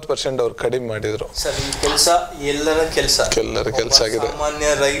 90% ಅವ್ರು ಕಡಿಮೆ ಮಾಡಿದರು. ಸರ್, ಈ ಕೆಲಸ ಎಲ್ಲರ ಕೆಲಸ ಆಗಿದೆ.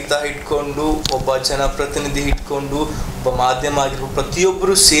 ಸಾಮಾನ್ಯ ರೈತ ಇಟ್ಕೊಂಡು, ಒಬ್ಬ ಜನಪ್ರತಿನಿಧಿ ಇಟ್ಕೊಂಡು, ಒಬ್ಬ ಮಾಧ್ಯಮ ಆಗಿರ್ಬೋದು,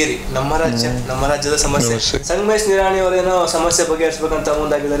 ಪ್ರತಿಯೊಬ್ಬರು ಸೇರಿ ನಮ್ಮ ರಾಜ್ಯದ ಸಮಸ್ಯೆ. ಸಂಗಮೇಶ್ ನಿರಾಣಿ ಅವರೇನೋ ಸಮಸ್ಯೆ ಬಗೆಹರಿಸಬೇಕಂತ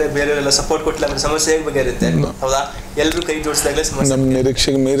ಮುಂದಾಗಿದ್ದಾರೆ, ಬೇರೆಯವರೆಲ್ಲ ಸಪೋರ್ಟ್ ಕೊಟ್ಟಿಲ್ಲ ಅಂದ್ರೆ ಸಮಸ್ಯೆ ಹೇಗೆ ಬಗೆಹರುತ್ತೆ, ಹೌದಾ? ಎಲ್ಲರೂ ಕೈ ಜೋಡಿಸಿದಾಗಲೇ ಸಮಸ್ಯೆ. ನಮ್ಮ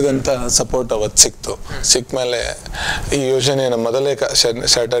ನಿರೀಕ್ಷೆಗೆ ಮೀರಿದಂತ ಸಪೋರ್ಟ್ ಅವತ್ತು ಸಿಕ್ತು. ಸಿಕ್ಕ ಈ ಯೋಜನೆಯನ್ನು ಮೊದಲೇ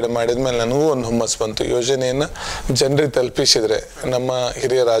ಸ್ಯಾಟರ್ಡೆ ಮಾಡಿದ್ಮೇಲೆ ನನಗೂ ಒಂದು ಹುಮ್ಮಸ್ ಬಂತು. ಯೋಜನೆಯನ್ನು ಜನರಿಗೆ ತಲುಪಿಸಿದ್ರೆ ನಮ್ಮ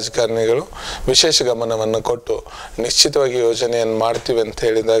ಹಿರಿಯ ರಾಜಕಾರಣಿಗಳು ವಿಶೇಷ ಗಮನವನ್ನು ಕೊಟ್ಟು ನಿಶ್ಚಿತವಾಗಿ ಯೋಜನೆಯನ್ನು ಮಾಡ್ತೀವಿ ಅಂತ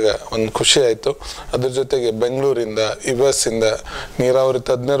ಹೇಳಿದಾಗ ಒಂದು ಖುಷಿ ಆಯಿತು. ಅದ್ರ ಜೊತೆಗೆ ಬೆಂಗಳೂರಿಂದ, US ಇಂದ ನೀರಾವರಿ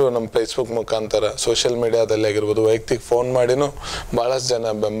ತಜ್ಞರು ನಮ್ಮ ಫೇಸ್ಬುಕ್ ಮುಖಾಂತರ, ಸೋಷಿಯಲ್ ಮೀಡಿಯಾದಲ್ಲಿ ಆಗಿರ್ಬೋದು, ವೈಯಕ್ತಿಕ ಫೋನ್ ಮಾಡಿನೂ ಭಾಳಷ್ಟು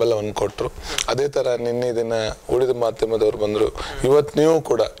ಜನ ಬೆಂಬಲವನ್ನು ಕೊಟ್ಟರು. ಅದೇ ಥರ ನಿನ್ನೆ ದಿನ ಉಳಿದ ಮಾಧ್ಯಮದವರು ಬಂದರು. ಇವತ್ತು ನೀವು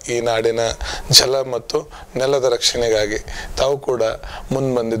ಕೂಡ ಈ ನಾಡಿನ ಜಲ ಮತ್ತು ನೆಲದ ರಕ್ಷಣೆಗಾಗಿ ತಾವು ಕೂಡ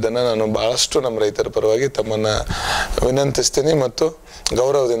ಮುಂದೆ ಬಂದಿದ್ದನ್ನು ನಾನು ಬಹಳಷ್ಟು ನಮ್ಮ ರೈತರ ಪರವಾಗಿ ತಮ್ಮನ್ನ ವಿನಂತಿಸ್ತೀನಿ ಮತ್ತು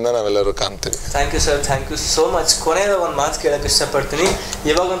ಗೌರವದಿಂದ ನಾವೆಲ್ಲರೂ ಕಾಣ್ತೀವಿ. Thank you sir, thank you so much. ಕೊನೆಯದ ಒಂದು ಮಾತು ಕೇಳಕ್ಕೆ ಇಷ್ಟಪಡ್ತೀನಿ.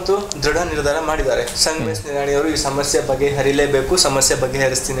 ಇವಾಗಂತೂ ದೃಢ ನಿರ್ಧಾರ ಮಾಡಿದ್ದಾರೆ ಸಂಗಮೇಶ್ ನಿರಾಣಿ ಅವರು, ಈ ಸಮಸ್ಯೆ ಬಗೆಹರಿಲೇಬೇಕು, ಸಮಸ್ಯೆ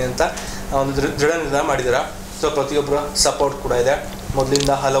ಬಗೆಹರಿಸ್ತೀನಿ ಅಂತ ಒಂದು ದೃಢ ನಿರ್ಧಾರ ಮಾಡಿದ್ದೀರಾ. ಸೊ ಪ್ರತಿಯೊಬ್ಬರ ಸಪೋರ್ಟ್ ಕೂಡ ಇದೆ.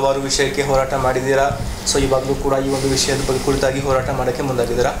 ಮೊದಲಿಂದ ಹಲವಾರು ವಿಷಯಕ್ಕೆ ಹೋರಾಟ ಮಾಡಿದ್ದೀರಾ. ಸೊ ಇವಾಗಲೂ ಕೂಡ ಈ ಒಂದು ವಿಷಯದ ಬಗ್ಗೆ ಕುರಿತಾಗಿ ಹೋರಾಟ ಮಾಡೋಕ್ಕೆ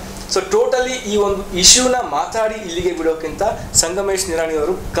ಮುಂದಾಗಿದ್ದೀರಾ. ಸೊ ಟೋಟಲಿ ಈ ಒಂದು ಇಶ್ಯೂನ ಮಾತಾಡಿ ಇಲ್ಲಿಗೆ ಬಿಡೋಕ್ಕಿಂತ ಸಂಗಮೇಶ್ ನಿರಾಣಿ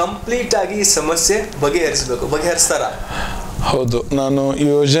ಅವರು ಕಂಪ್ಲೀಟ್ ಆಗಿ ಈ ಸಮಸ್ಯೆ ಬಗೆಹರಿಸ್ತಾರ? ಹೌದು, ನಾನು ಈ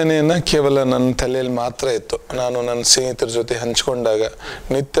ಯೋಜನೆಯನ್ನು ಕೇವಲ ನನ್ನ ತಲೆಯಲ್ಲಿ ಮಾತ್ರ ಇತ್ತು. ನಾನು ನನ್ನ ಸ್ನೇಹಿತರ ಜೊತೆ ಹಂಚ್ಕೊಂಡಾಗ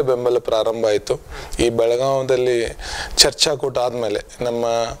ನಿತ್ಯ ಬೆಂಬಲ ಪ್ರಾರಂಭ ಆಯಿತು. ಈ ಬೆಳಗಾವದಲ್ಲಿ ಚರ್ಚಾಕೂಟ ಆದಮೇಲೆ ನಮ್ಮ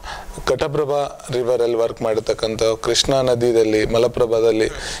ಘಟಪ್ರಭಾ ರಿವರಲ್ಲಿ ವರ್ಕ್ ಮಾಡಿರ್ತಕ್ಕಂಥ ಕೃಷ್ಣಾ ನದಿಯಲ್ಲಿ ಮಲಪ್ರಭಾದಲ್ಲಿ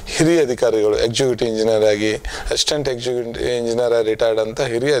ಹಿರಿಯ ಅಧಿಕಾರಿಗಳು, ಎಕ್ಸಿಕ್ಯೂಟಿವ್ ಇಂಜಿನಿಯರ್ ಆಗಿ ಅಸಿಸ್ಟೆಂಟ್ ಎಕ್ಸಿಕ್ಯೂಟಿವ್ ಇಂಜಿನಿಯರ್ ಆಗಿ ರಿಟೈರ್ಡ್ ಅಂತ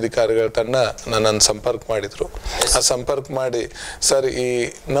ಹಿರಿಯ ಅಧಿಕಾರಿಗಳ ತಂಡ ನನ್ನನ್ನು ಸಂಪರ್ಕ ಮಾಡಿದರು. ಆ ಸಂಪರ್ಕ ಮಾಡಿ, ಸರ್ ಈ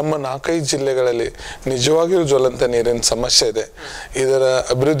ನಮ್ಮ 4-5 ಜಿಲ್ಲೆಗಳಲ್ಲಿ ನಿಜವಾಗಿಯೂ ಜ್ವಲಂತ ನೀರಿನ ಸಮಸ್ಯೆ ಇದೆ, ಇದರ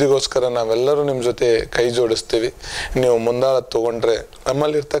ಅಭಿವೃದ್ಧಿಗೋಸ್ಕರ ನಾವೆಲ್ಲರೂ ನಿಮ್ಮ ಜೊತೆ ಕೈ ಜೋಡಿಸ್ತೀವಿ, ನೀವು ಮುಂದಾಳ ತಗೊಂಡ್ರೆ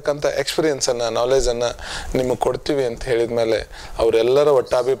ನಮ್ಮಲ್ಲಿರ್ತಕ್ಕಂಥ ಎಕ್ಸ್ಪೀರಿಯನ್ಸನ್ನು ನಾಲೆಜನ್ನು ನಿಮಗೆ ಕೊಡ್ತೀವಿ ಅಂತ ಹೇಳಿದ ಮೇಲೆ ಅವರೆಲ್ಲರ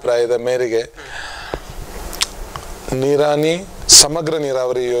ಒಟ್ಟಾಭಿಪ್ರಾಯದ ಮೇರೆಗೆ ನಿರಾನಿ ಸಮಗ್ರ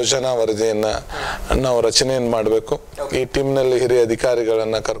ನೀರಾವರಿ ಯೋಜನಾ ವರದಿಯನ್ನು ನಾವು ರಚನೆಯನ್ನು ಮಾಡಬೇಕು. ಈ ಟೀಮ್ನಲ್ಲಿ ಹಿರಿಯ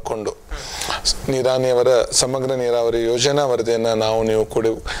ಅಧಿಕಾರಿಗಳನ್ನು ಕರ್ಕೊಂಡು ನಿರಾನಿಯವರ ಸಮಗ್ರ ನೀರಾವರಿ ಯೋಜನಾ ವರದಿಯನ್ನು ನೀವು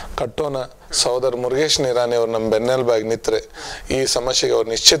ಕಟ್ಟೋಣ. ಸಹೋದರ ಮುರುಗೇಶ್ ನಿರಾನಿ ಅವರು ನಮ್ಮ ಬೆನ್ನೆಲುಬಾಗಿ ನಿಂತರೆ ಈ ಸಮಸ್ಯೆಗೆ ಅವರು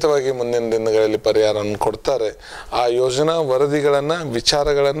ನಿಶ್ಚಿತವಾಗಿ ಮುಂದಿನ ದಿನಗಳಲ್ಲಿ ಪರಿಹಾರವನ್ನು ಕೊಡ್ತಾರೆ. ಆ ಯೋಜನಾ ವರದಿಗಳನ್ನು,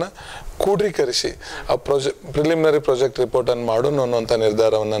 ವಿಚಾರಗಳನ್ನು ಕ್ರೋಢೀಕರಿಸಿ ಆ ಪ್ರಿಲಿಮಿನರಿ ಪ್ರಾಜೆಕ್ಟ್ ರಿಪೋರ್ಟನ್ನು ಮಾಡೋಣ ಅನ್ನುವಂಥ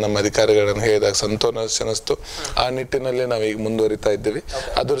ನಿರ್ಧಾರವನ್ನು ನಮ್ಮ ಅಧಿಕಾರಿಗಳನ್ನು ಹೇಳಿದಾಗ ಸಂತೋಷ ಅನ್ನಿಸ್ತು. ಆ ನಿಟ್ಟಿನಲ್ಲಿ ನಾವೀಗ ಮುಂದುವರಿತಾ ಇದ್ದೀವಿ.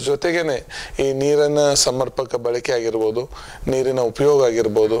 ಅದ್ರ ಜೊತೆಗೇನೆ ಈ ನೀರಿನ ಸಮರ್ಪಕ ಬಳಕೆ ಆಗಿರ್ಬೋದು, ನೀರಿನ ಉಪಯೋಗ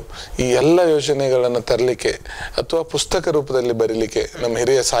ಆಗಿರ್ಬೋದು, ಈ ಎಲ್ಲ ಯೋಜನೆಗಳನ್ನು ತರಲಿಕ್ಕೆ ಅಥವಾ ಪುಸ್ತಕ ರೂಪದಲ್ಲಿ ಬರೀಲಿಕ್ಕೆ ನಮ್ಮ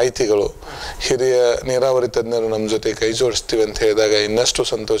ಹಿರಿಯ ಸಾಹಿತಿಗಳು, ಹಿರಿಯ ನೀರಾವರಿ ತಜ್ಞರು ನಮ್ಮ ಜೊತೆ ಕೈ ಜೋಡಿಸ್ತೀವಿ ಅಂತ ಹೇಳಿದಾಗ ಇನ್ನಷ್ಟು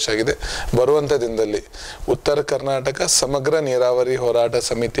ಸಂತೋಷ ಆಗಿದೆ. ಬರುವಂಥ ದಿನದಲ್ಲಿ ಉತ್ತರ ಕರ್ನಾಟಕ ಸಮಗ್ರ ನೀರಾವರಿ ಹೋರಾಟ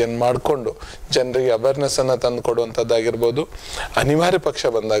ಸಮಿತಿಯನ್ನು ಮಾಡಿಕೊಂಡು ಜನರಿಗೆ ಅವೇರ್ನೆಸ್ ಅನ್ನು ತಂದು ಕೊಡುವಂಥದ್ದಾಗಿರ್ಬೋದು. ಅನಿವಾರ್ಯ ಪಕ್ಷ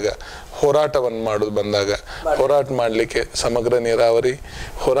ಬಂದಾಗ ಹೋರಾಟವನ್ನು ಮಾಡೋದು ಬಂದಾಗ ಹೋರಾಟ ಮಾಡಲಿಕ್ಕೆ ಸಮಗ್ರ ನೀರಾವರಿ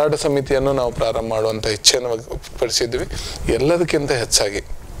ಹೋರಾಟ ಸಮಿತಿಯನ್ನು ನಾವು ಪ್ರಾರಂಭ ಮಾಡುವಂಥ ಇಚ್ಛೆಯನ್ನು ವ್ಯಕ್ತಪಡಿಸಿದ್ವಿ. ಎಲ್ಲದಕ್ಕಿಂತ ಹೆಚ್ಚಾಗಿ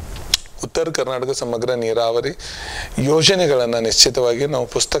ಉತ್ತರ ಕರ್ನಾಟಕ ಸಮಗ್ರ ನೀರಾವರಿ ಯೋಜನೆಗಳನ್ನು ನಿಶ್ಚಿತವಾಗಿ ನಾವು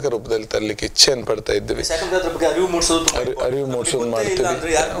ಪುಸ್ತಕ ರೂಪದಲ್ಲಿ ತರಲಿಕ್ಕೆ ಇಚ್ಛೆಯನ್ನು ಪಡ್ತಾ ಇದ್ದೀವಿ. ಅರಿವು ಮೂಡಿಸೋದು ಮಾಡ್ತೀವಿ,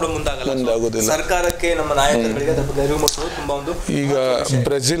 ಮುಂದಾಗೋದಿಲ್ಲ. ಈಗ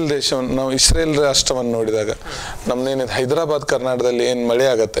ಬ್ರೆಜಿಲ್ ದೇಶವನ್ನು ನಾವು ಇಸ್ರೇಲ್ ರಾಷ್ಟ್ರವನ್ನು ನೋಡಿದಾಗ ನಮ್ದೇನಿದೆ ಹೈದರಾಬಾದ್ ಕರ್ನಾಟಕದಲ್ಲಿ ಏನು ಮಳೆ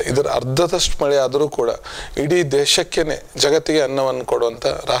ಆಗತ್ತೆ, ಇದರ ಅರ್ಧದಷ್ಟು ಮಳೆ ಆದರೂ ಕೂಡ ಇಡೀ ದೇಶಕ್ಕೇನೆ ಜಗತ್ತಿಗೆ ಅನ್ನವನ್ನು ಕೊಡುವಂಥ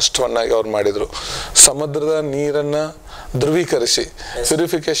ರಾಷ್ಟ್ರವನ್ನಾಗಿ ಅವ್ರು ಮಾಡಿದರು. ಸಮುದ್ರದ ನೀರನ್ನು ಧ್ರುವೀಕರಿಸಿ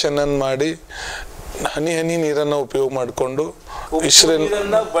ಪ್ಯೂರಿಫಿಕೇಶನ್ ಅನ್ನು ಮಾಡಿ ಹನಿ ಹನಿ ನೀರನ್ನು ಉಪಯೋಗ ಮಾಡಿಕೊಂಡು ಇಸ್ರೇಲ್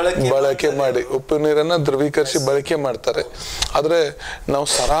ಬಳಕೆ ಮಾಡಿ ಉಪ್ಪು ನೀರನ್ನು ಧ್ರುವೀಕರಿಸಿ ಬಳಕೆ ಮಾಡ್ತಾರೆ. ಆದರೆ ನಾವು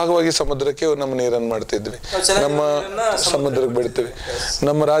ಸರಾಗವಾಗಿ ಸಮುದ್ರಕ್ಕೆ ನಮ್ಮ ನೀರನ್ನು ಮಾಡ್ತಿದ್ವಿ, ನಮ್ಮ ಸಮುದ್ರಕ್ಕೆ ಬಿಡ್ತೀವಿ.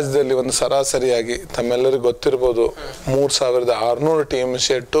 ನಮ್ಮ ರಾಜ್ಯದಲ್ಲಿ ಒಂದು ಸರಾಸರಿಯಾಗಿ ತಮ್ಮೆಲ್ಲರಿಗೂ ಗೊತ್ತಿರ್ಬೋದು 3600 TMC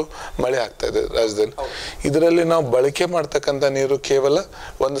ಅಷ್ಟು ಮಳೆ ಆಗ್ತಾ ಇದೆ ರಾಜ್ಯದಲ್ಲಿ. ಇದರಲ್ಲಿ ನಾವು ಬಳಕೆ ಮಾಡ್ತಕ್ಕಂಥ ನೀರು ಕೇವಲ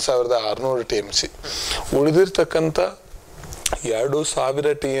 1600 TMC. ಉಳಿದಿರ್ತಕ್ಕಂಥ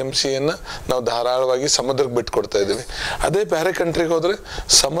 2000 TMCಯನ್ನು ನಾವು ಧಾರಾಳವಾಗಿ ಸಮುದ್ರಕ್ಕೆ ಬಿಟ್ಕೊಡ್ತಾ ಇದ್ದೀವಿ. ಅದೇ ಬೇರೆ ಕಂಟ್ರಿಗೆ ಹೋದ್ರೆ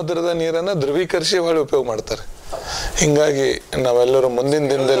ಸಮುದ್ರದ ನೀರನ್ನು ಧ್ರುವೀಕರಿಸಿ ಹೊಳೆ ಉಪಯೋಗ ಮಾಡ್ತಾರೆ. ಹಿಂಗಾಗಿ ನಾವೆಲ್ಲರೂ ಮುಂದಿನ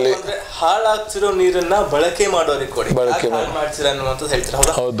ದಿನದಲ್ಲಿ ಹಾಳಾಗ್ತಿರೋ ನೀರನ್ನ ಬಳಕೆ ಮಾಡೋರಿಗೆ ಕೊಡಿ, ಬಳಕೆ ಮಾಡ್ತೀರ ಅನ್ನುವಂಥದ್ದು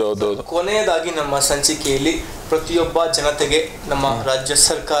ಹೇಳ್ತಾರೆ. ಹೌದೌದು. ಕೊನೆಯದಾಗಿ ನಮ್ಮ ಸಂಚಿಕೆಯಲ್ಲಿ ಪ್ರತಿಯೊಬ್ಬ ಜನತೆಗೆ, ನಮ್ಮ ರಾಜ್ಯ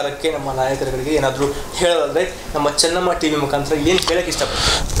ಸರ್ಕಾರಕ್ಕೆ, ನಮ್ಮ ನಾಯಕರುಗಳಿಗೆ ಏನಾದರೂ ಹೇಳೋದಾದ್ರೆ ನಮ್ಮ ಚೆನ್ನಮ್ಮ TV ಮುಖಾಂತರ ಏನು ಹೇಳಕ್ಕೆ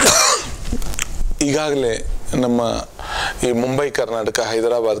ಇಷ್ಟಪಡ್ತಾರೆ? ಈಗಾಗಲೇ ನಮ್ಮ ಈ ಮುಂಬೈ ಕರ್ನಾಟಕ,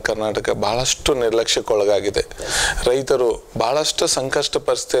 ಹೈದರಾಬಾದ್ ಕರ್ನಾಟಕ ಬಹಳಷ್ಟು ನಿರ್ಲಕ್ಷ್ಯಕ್ಕೊಳಗಾಗಿದೆ. ರೈತರು ಬಹಳಷ್ಟು ಸಂಕಷ್ಟ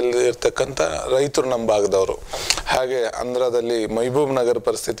ಪರಿಸ್ಥಿತಿಯಲ್ಲಿ ಇರ್ತಕ್ಕಂಥ ರೈತರು ನಮ್ಮ ಭಾಗದವರು. ಹಾಗೆ ಆಂಧ್ರದಲ್ಲಿ ಮಹಬೂಬ್ ನಗರ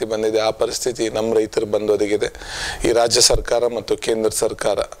ಪರಿಸ್ಥಿತಿ ಬಂದಿದೆ, ಆ ಪರಿಸ್ಥಿತಿ ನಮ್ಮ ರೈತರು ಬಂದೊದಗಿದೆ. ಈ ರಾಜ್ಯ ಸರ್ಕಾರ ಮತ್ತು ಕೇಂದ್ರ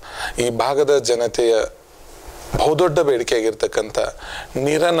ಸರ್ಕಾರ ಈ ಭಾಗದ ಜನತೆಯ ಬಹುದೊಡ್ಡ ಬೇಡಿಕೆ ಆಗಿರ್ತಕ್ಕಂಥ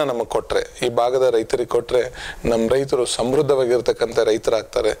ನೀರನ್ನು ನಮಗೆ ಕೊಟ್ಟರೆ, ಈ ಭಾಗದ ರೈತರಿಗೆ ಕೊಟ್ಟರೆ ನಮ್ಮ ರೈತರು ಸಮೃದ್ಧವಾಗಿರ್ತಕ್ಕಂಥ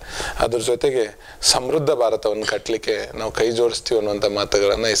ರೈತರಾಗ್ತಾರೆ. ಅದ್ರ ಜೊತೆಗೆ ಸಮೃದ್ಧ ಭಾರತವನ್ನು ಕಟ್ಟಲಿಕ್ಕೆ ನಾವು ಕೈ ಜೋಡಿಸ್ತೀವಿ ಅನ್ನುವಂಥ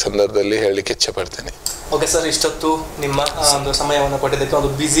ಮಾತುಗಳನ್ನು ಈ ಸಂದರ್ಭದಲ್ಲಿ ಹೇಳಲಿಕ್ಕೆ ಇಚ್ಛೆ ಪಡ್ತೀನಿ. ಓಕೆ ಸರ್, ಇಷ್ಟೊತ್ತು ನಿಮ್ಮ ಒಂದು ಸಮಯವನ್ನು ಕೊಟ್ಟಿದ್ದಕ್ಕೆ,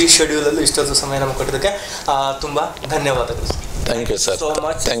 ಒಂದು ಬ್ಯುಸಿ ಶೆಡ್ಯೂಲಲ್ಲೂ ಇಷ್ಟೊತ್ತು ಸಮಯ ನಮಗೆ ಕೊಟ್ಟಿದ್ದಕ್ಕೆ ತುಂಬ ಧನ್ಯವಾದಗಳು. Thank you sir,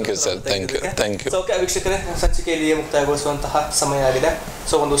 thank you sir, thank you. Okay ವೀಕ್ಷಕರೇ, ಸಂಚಿಕೆಯಲ್ಲಿ ಮುಕ್ತಾಯಗೊಳಿಸುವಂತಹ ಸಮಯ ಆಗಿದೆ.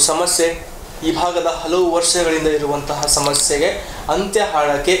 ಸೊ ಒಂದು ಸಮಸ್ಯೆ ಈ ಭಾಗದ ಹಲವು ವರ್ಷಗಳಿಂದ ಇರುವಂತಹ ಸಮಸ್ಯೆಗೆ ಅಂತ್ಯ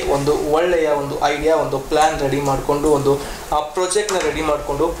ಹಾಡಕ್ಕೆ ಒಂದು ಒಳ್ಳೆಯ ಒಂದು ಐಡಿಯಾ, ಒಂದು ಪ್ಲಾನ್ ರೆಡಿ ಮಾಡಿಕೊಂಡು, ಒಂದು ಪ್ರಾಜೆಕ್ಟ್ನ ರೆಡಿ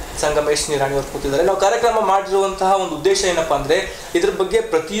ಮಾಡಿಕೊಂಡು ಸಂಗಮೇಶ್ ನಿರಾಣಿ ಅವರು ಕೂತಿದ್ದಾರೆ. ನಾವು ಕಾರ್ಯಕ್ರಮ ಮಾಡಿರುವಂತಹ ಒಂದು ಉದ್ದೇಶ ಏನಪ್ಪಾ ಅಂದರೆ ಇದ್ರ ಬಗ್ಗೆ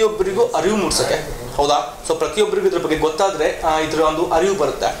ಪ್ರತಿಯೊಬ್ಬರಿಗೂ ಅರಿವು ಮೂಡಿಸೋಕ್ಕೆ, ಹೌದಾ? ಸೊ ಪ್ರತಿಯೊಬ್ಬರಿಗೂ ಇದ್ರ ಬಗ್ಗೆ ಗೊತ್ತಾದರೆ ಇದರ ಒಂದು ಅರಿವು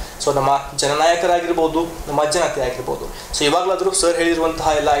ಬರುತ್ತೆ. ಸೊ ನಮ್ಮ ಜನನಾಯಕರಾಗಿರ್ಬೋದು, ನಮ್ಮ ಜನತೆ ಆಗಿರ್ಬೋದು. ಸೊ ಇವಾಗಲಾದರೂ ಸರ್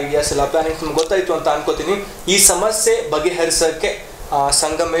ಹೇಳಿರುವಂತಹ ಎಲ್ಲ ಐಡಿಯಾಸ್, ಎಲ್ಲ ಪ್ಲಾನಿಂಗ್ ನಿಮ್ಗೆ ಗೊತ್ತಾಯಿತು ಅಂತ ಅನ್ಕೋತೀನಿ. ಈ ಸಮಸ್ಯೆ ಬಗೆಹರಿಸೋಕ್ಕೆ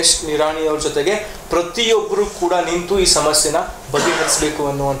ಸಂಗಮೇಶ್ ನಿರಾಣಿ ಅವ್ರ ಜೊತೆಗೆ ಪ್ರತಿಯೊಬ್ಬರು ಕೂಡ ನಿಂತು ಈ ಸಮಸ್ಯೆನ ಬಗೆಹರಿಸಬೇಕು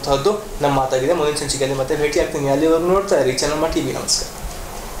ಅನ್ನುವಂಥದ್ದು ನಮ್ಮ ಮಾತಾಗಿದೆ. ಮುಂದಿನ ಸಂಚಿಕೆಯಲ್ಲಿ ಮತ್ತೆ ಭೇಟಿ ಆಗ್ತೀನಿ. ಅಲ್ಲಿವರೆಗೂ ನೋಡ್ತಾ ಇರಿ ಚೆನ್ನಮ್ಮ ಟಿವಿ. ನಮಸ್ಕಾರ.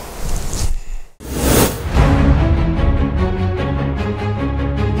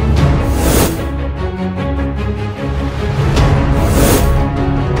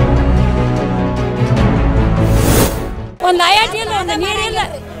 ಒಂದು ಲೈಟ್ ಇಲ್ಲ, ಒಂದು ನೀರಿಲ್ಲ,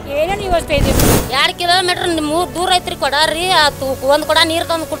 ಏನೇನು ವ್ಯವಸ್ಥೆ ಇದೆ. 2 ಕಿಲೋಮೀಟ್ರ್ ದೂರ ಐತ್ರಿ ಕೊಡಾರಿ. ಒಂದು ಕೊಡ ನೀರು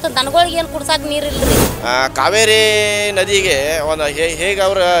ತಂದು ಕೊಡ್ತದೆ, ದನಗಳಿಗೆ ಏನು ಕುಡ್ಸಾಕ ನೀರಿಲ್ರಿ. ಕಾವೇರಿ ನದಿಗೆ ಒಂದು ಹೇಗೆ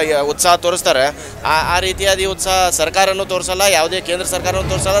ಅವರು ಉತ್ಸಾಹ ತೋರಿಸ್ತಾರೆ ಆ ರೀತಿಯಾದ ಉತ್ಸಾಹ ಸರ್ಕಾರನೂ ತೋರಿಸಲ್ಲ, ಯಾವುದೇ ಕೇಂದ್ರ ಸರ್ಕಾರನೂ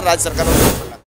ತೋರಿಸಲ್ಲ, ರಾಜ್ಯ ಸರ್ಕಾರನೂ ತೋರಿಸಲ್ಲ.